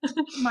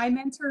 My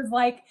mentor's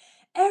like,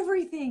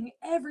 everything,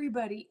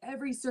 everybody,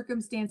 every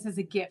circumstance is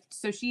a gift.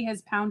 So she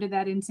has pounded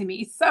that into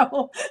me.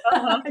 So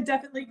Uh-huh.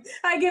 definitely,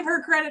 I give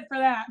her credit for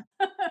that.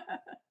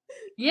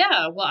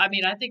 Yeah, well, I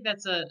mean, I think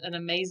that's an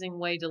amazing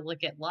way to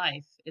look at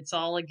life. It's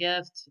all a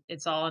gift.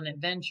 It's all an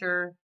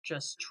adventure.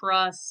 Just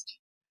trust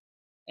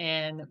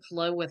and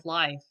flow with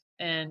life.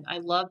 And I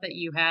love that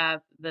you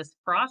have this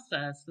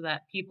process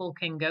that people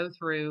can go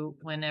through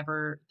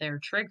whenever they're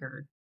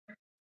triggered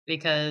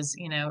because,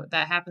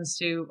 that happens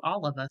to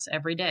all of us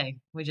every day.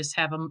 We just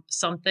have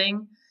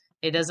something.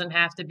 It doesn't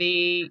have to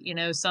be,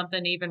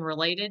 something even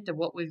related to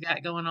what we've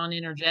got going on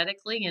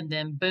energetically. And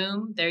then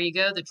boom, there you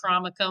go. The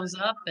trauma comes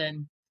up.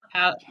 And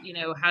how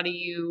do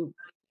you,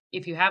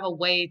 if you have a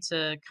way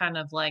to kind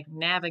of like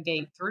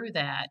navigate through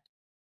that,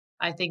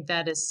 I think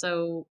that is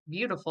so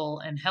beautiful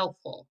and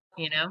helpful.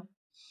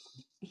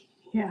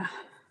 Yeah.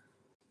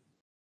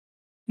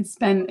 It's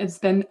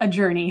been a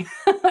journey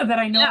that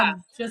I know Yeah.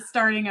 I'm just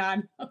starting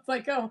on. It's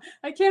like, oh,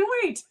 I can't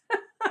wait.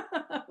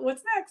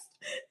 What's next?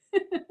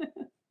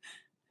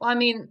 Well, I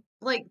mean,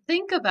 like,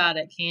 think about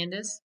it,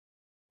 Candace.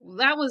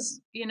 That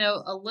was,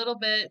 a little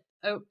bit.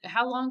 Oh,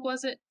 how long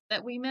was it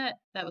that we met?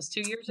 That was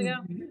 2 years ago.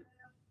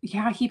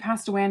 Yeah, he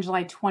passed away on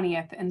July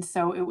 20th, and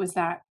so it was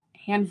that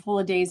handful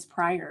of days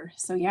prior.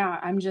 So yeah,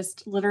 I'm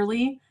just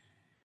literally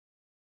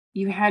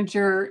you had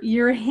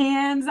your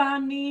hands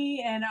on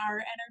me and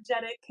our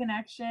energetic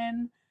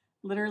connection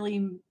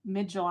literally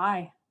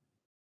mid-July.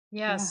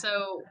 Yeah, Yeah.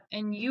 so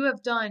and you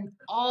have done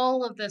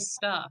all of this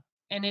stuff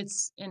and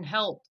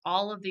helped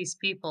all of these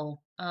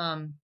people.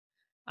 I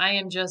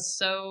am just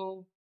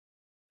so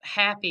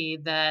happy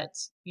that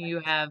you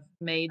have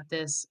made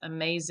this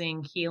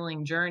amazing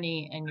healing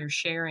journey and you're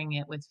sharing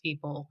it with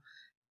people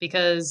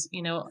because,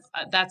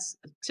 that's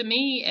to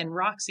me, and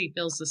Roxy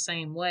feels the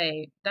same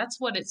way. That's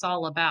what it's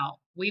all about.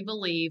 We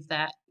believe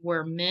that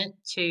we're meant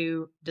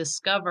to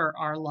discover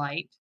our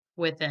light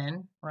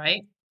within,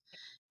 right?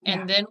 Yeah.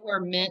 And then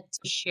we're meant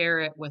to share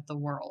it with the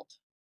world.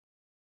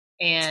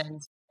 And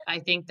I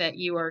think that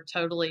you are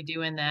totally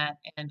doing that.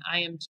 And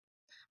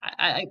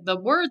the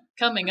word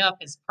coming up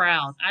is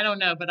proud. I don't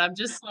know, but I'm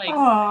just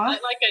Aw.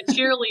 like a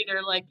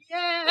cheerleader, like,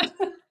 yeah,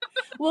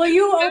 Well,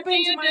 you go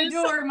opened my Candace.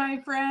 door, my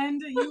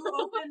friend. You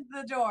opened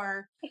the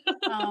door.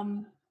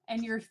 Um,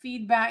 and your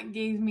feedback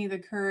gave me the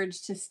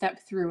courage to step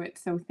through it.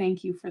 So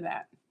thank you for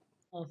that.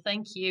 Well,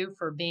 thank you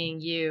for being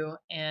you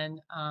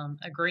and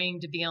agreeing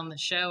to be on the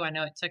show. I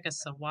know it took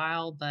us a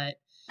while, but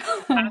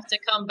you'll have to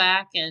come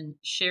back and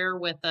share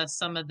with us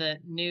some of the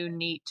new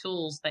neat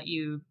tools that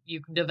you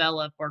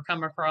develop or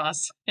come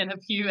across in a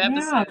few Yeah,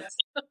 episodes.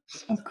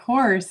 of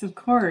course, of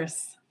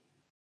course.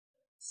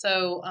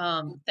 So,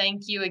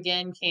 thank you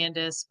again,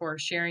 Candice, for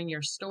sharing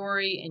your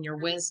story and your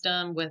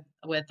wisdom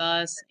with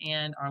us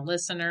and our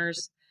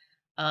listeners.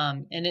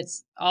 And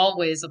it's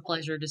always a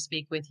pleasure to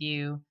speak with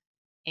you.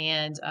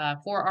 And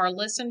for our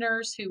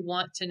listeners who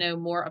want to know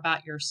more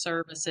about your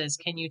services,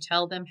 can you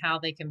tell them how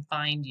they can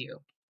find you?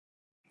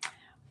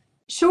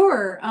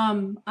 Sure.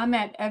 I'm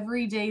at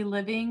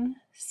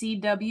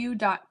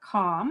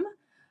everydaylivingcw.com.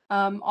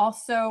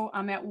 Also,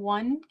 I'm at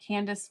one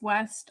Candice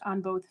West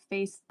on both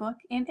Facebook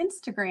and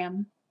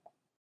Instagram.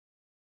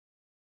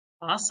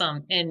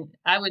 Awesome. And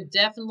I would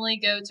definitely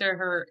go to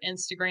her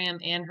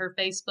Instagram and her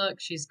Facebook.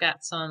 She's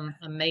got some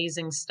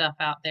amazing stuff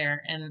out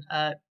there. And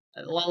a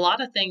lot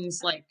of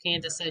things, like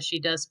Candace says, she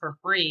does for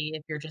free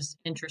if you're just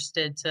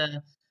interested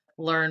to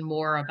learn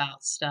more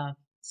about stuff.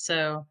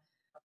 So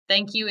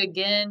thank you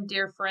again,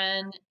 dear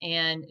friend.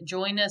 And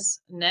join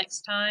us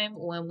next time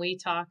when we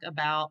talk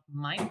about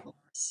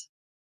mindfulness.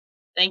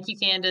 Thank you,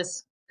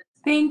 Candace.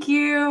 Thank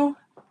you.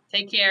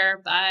 Take care.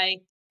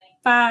 Bye.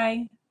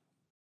 Bye.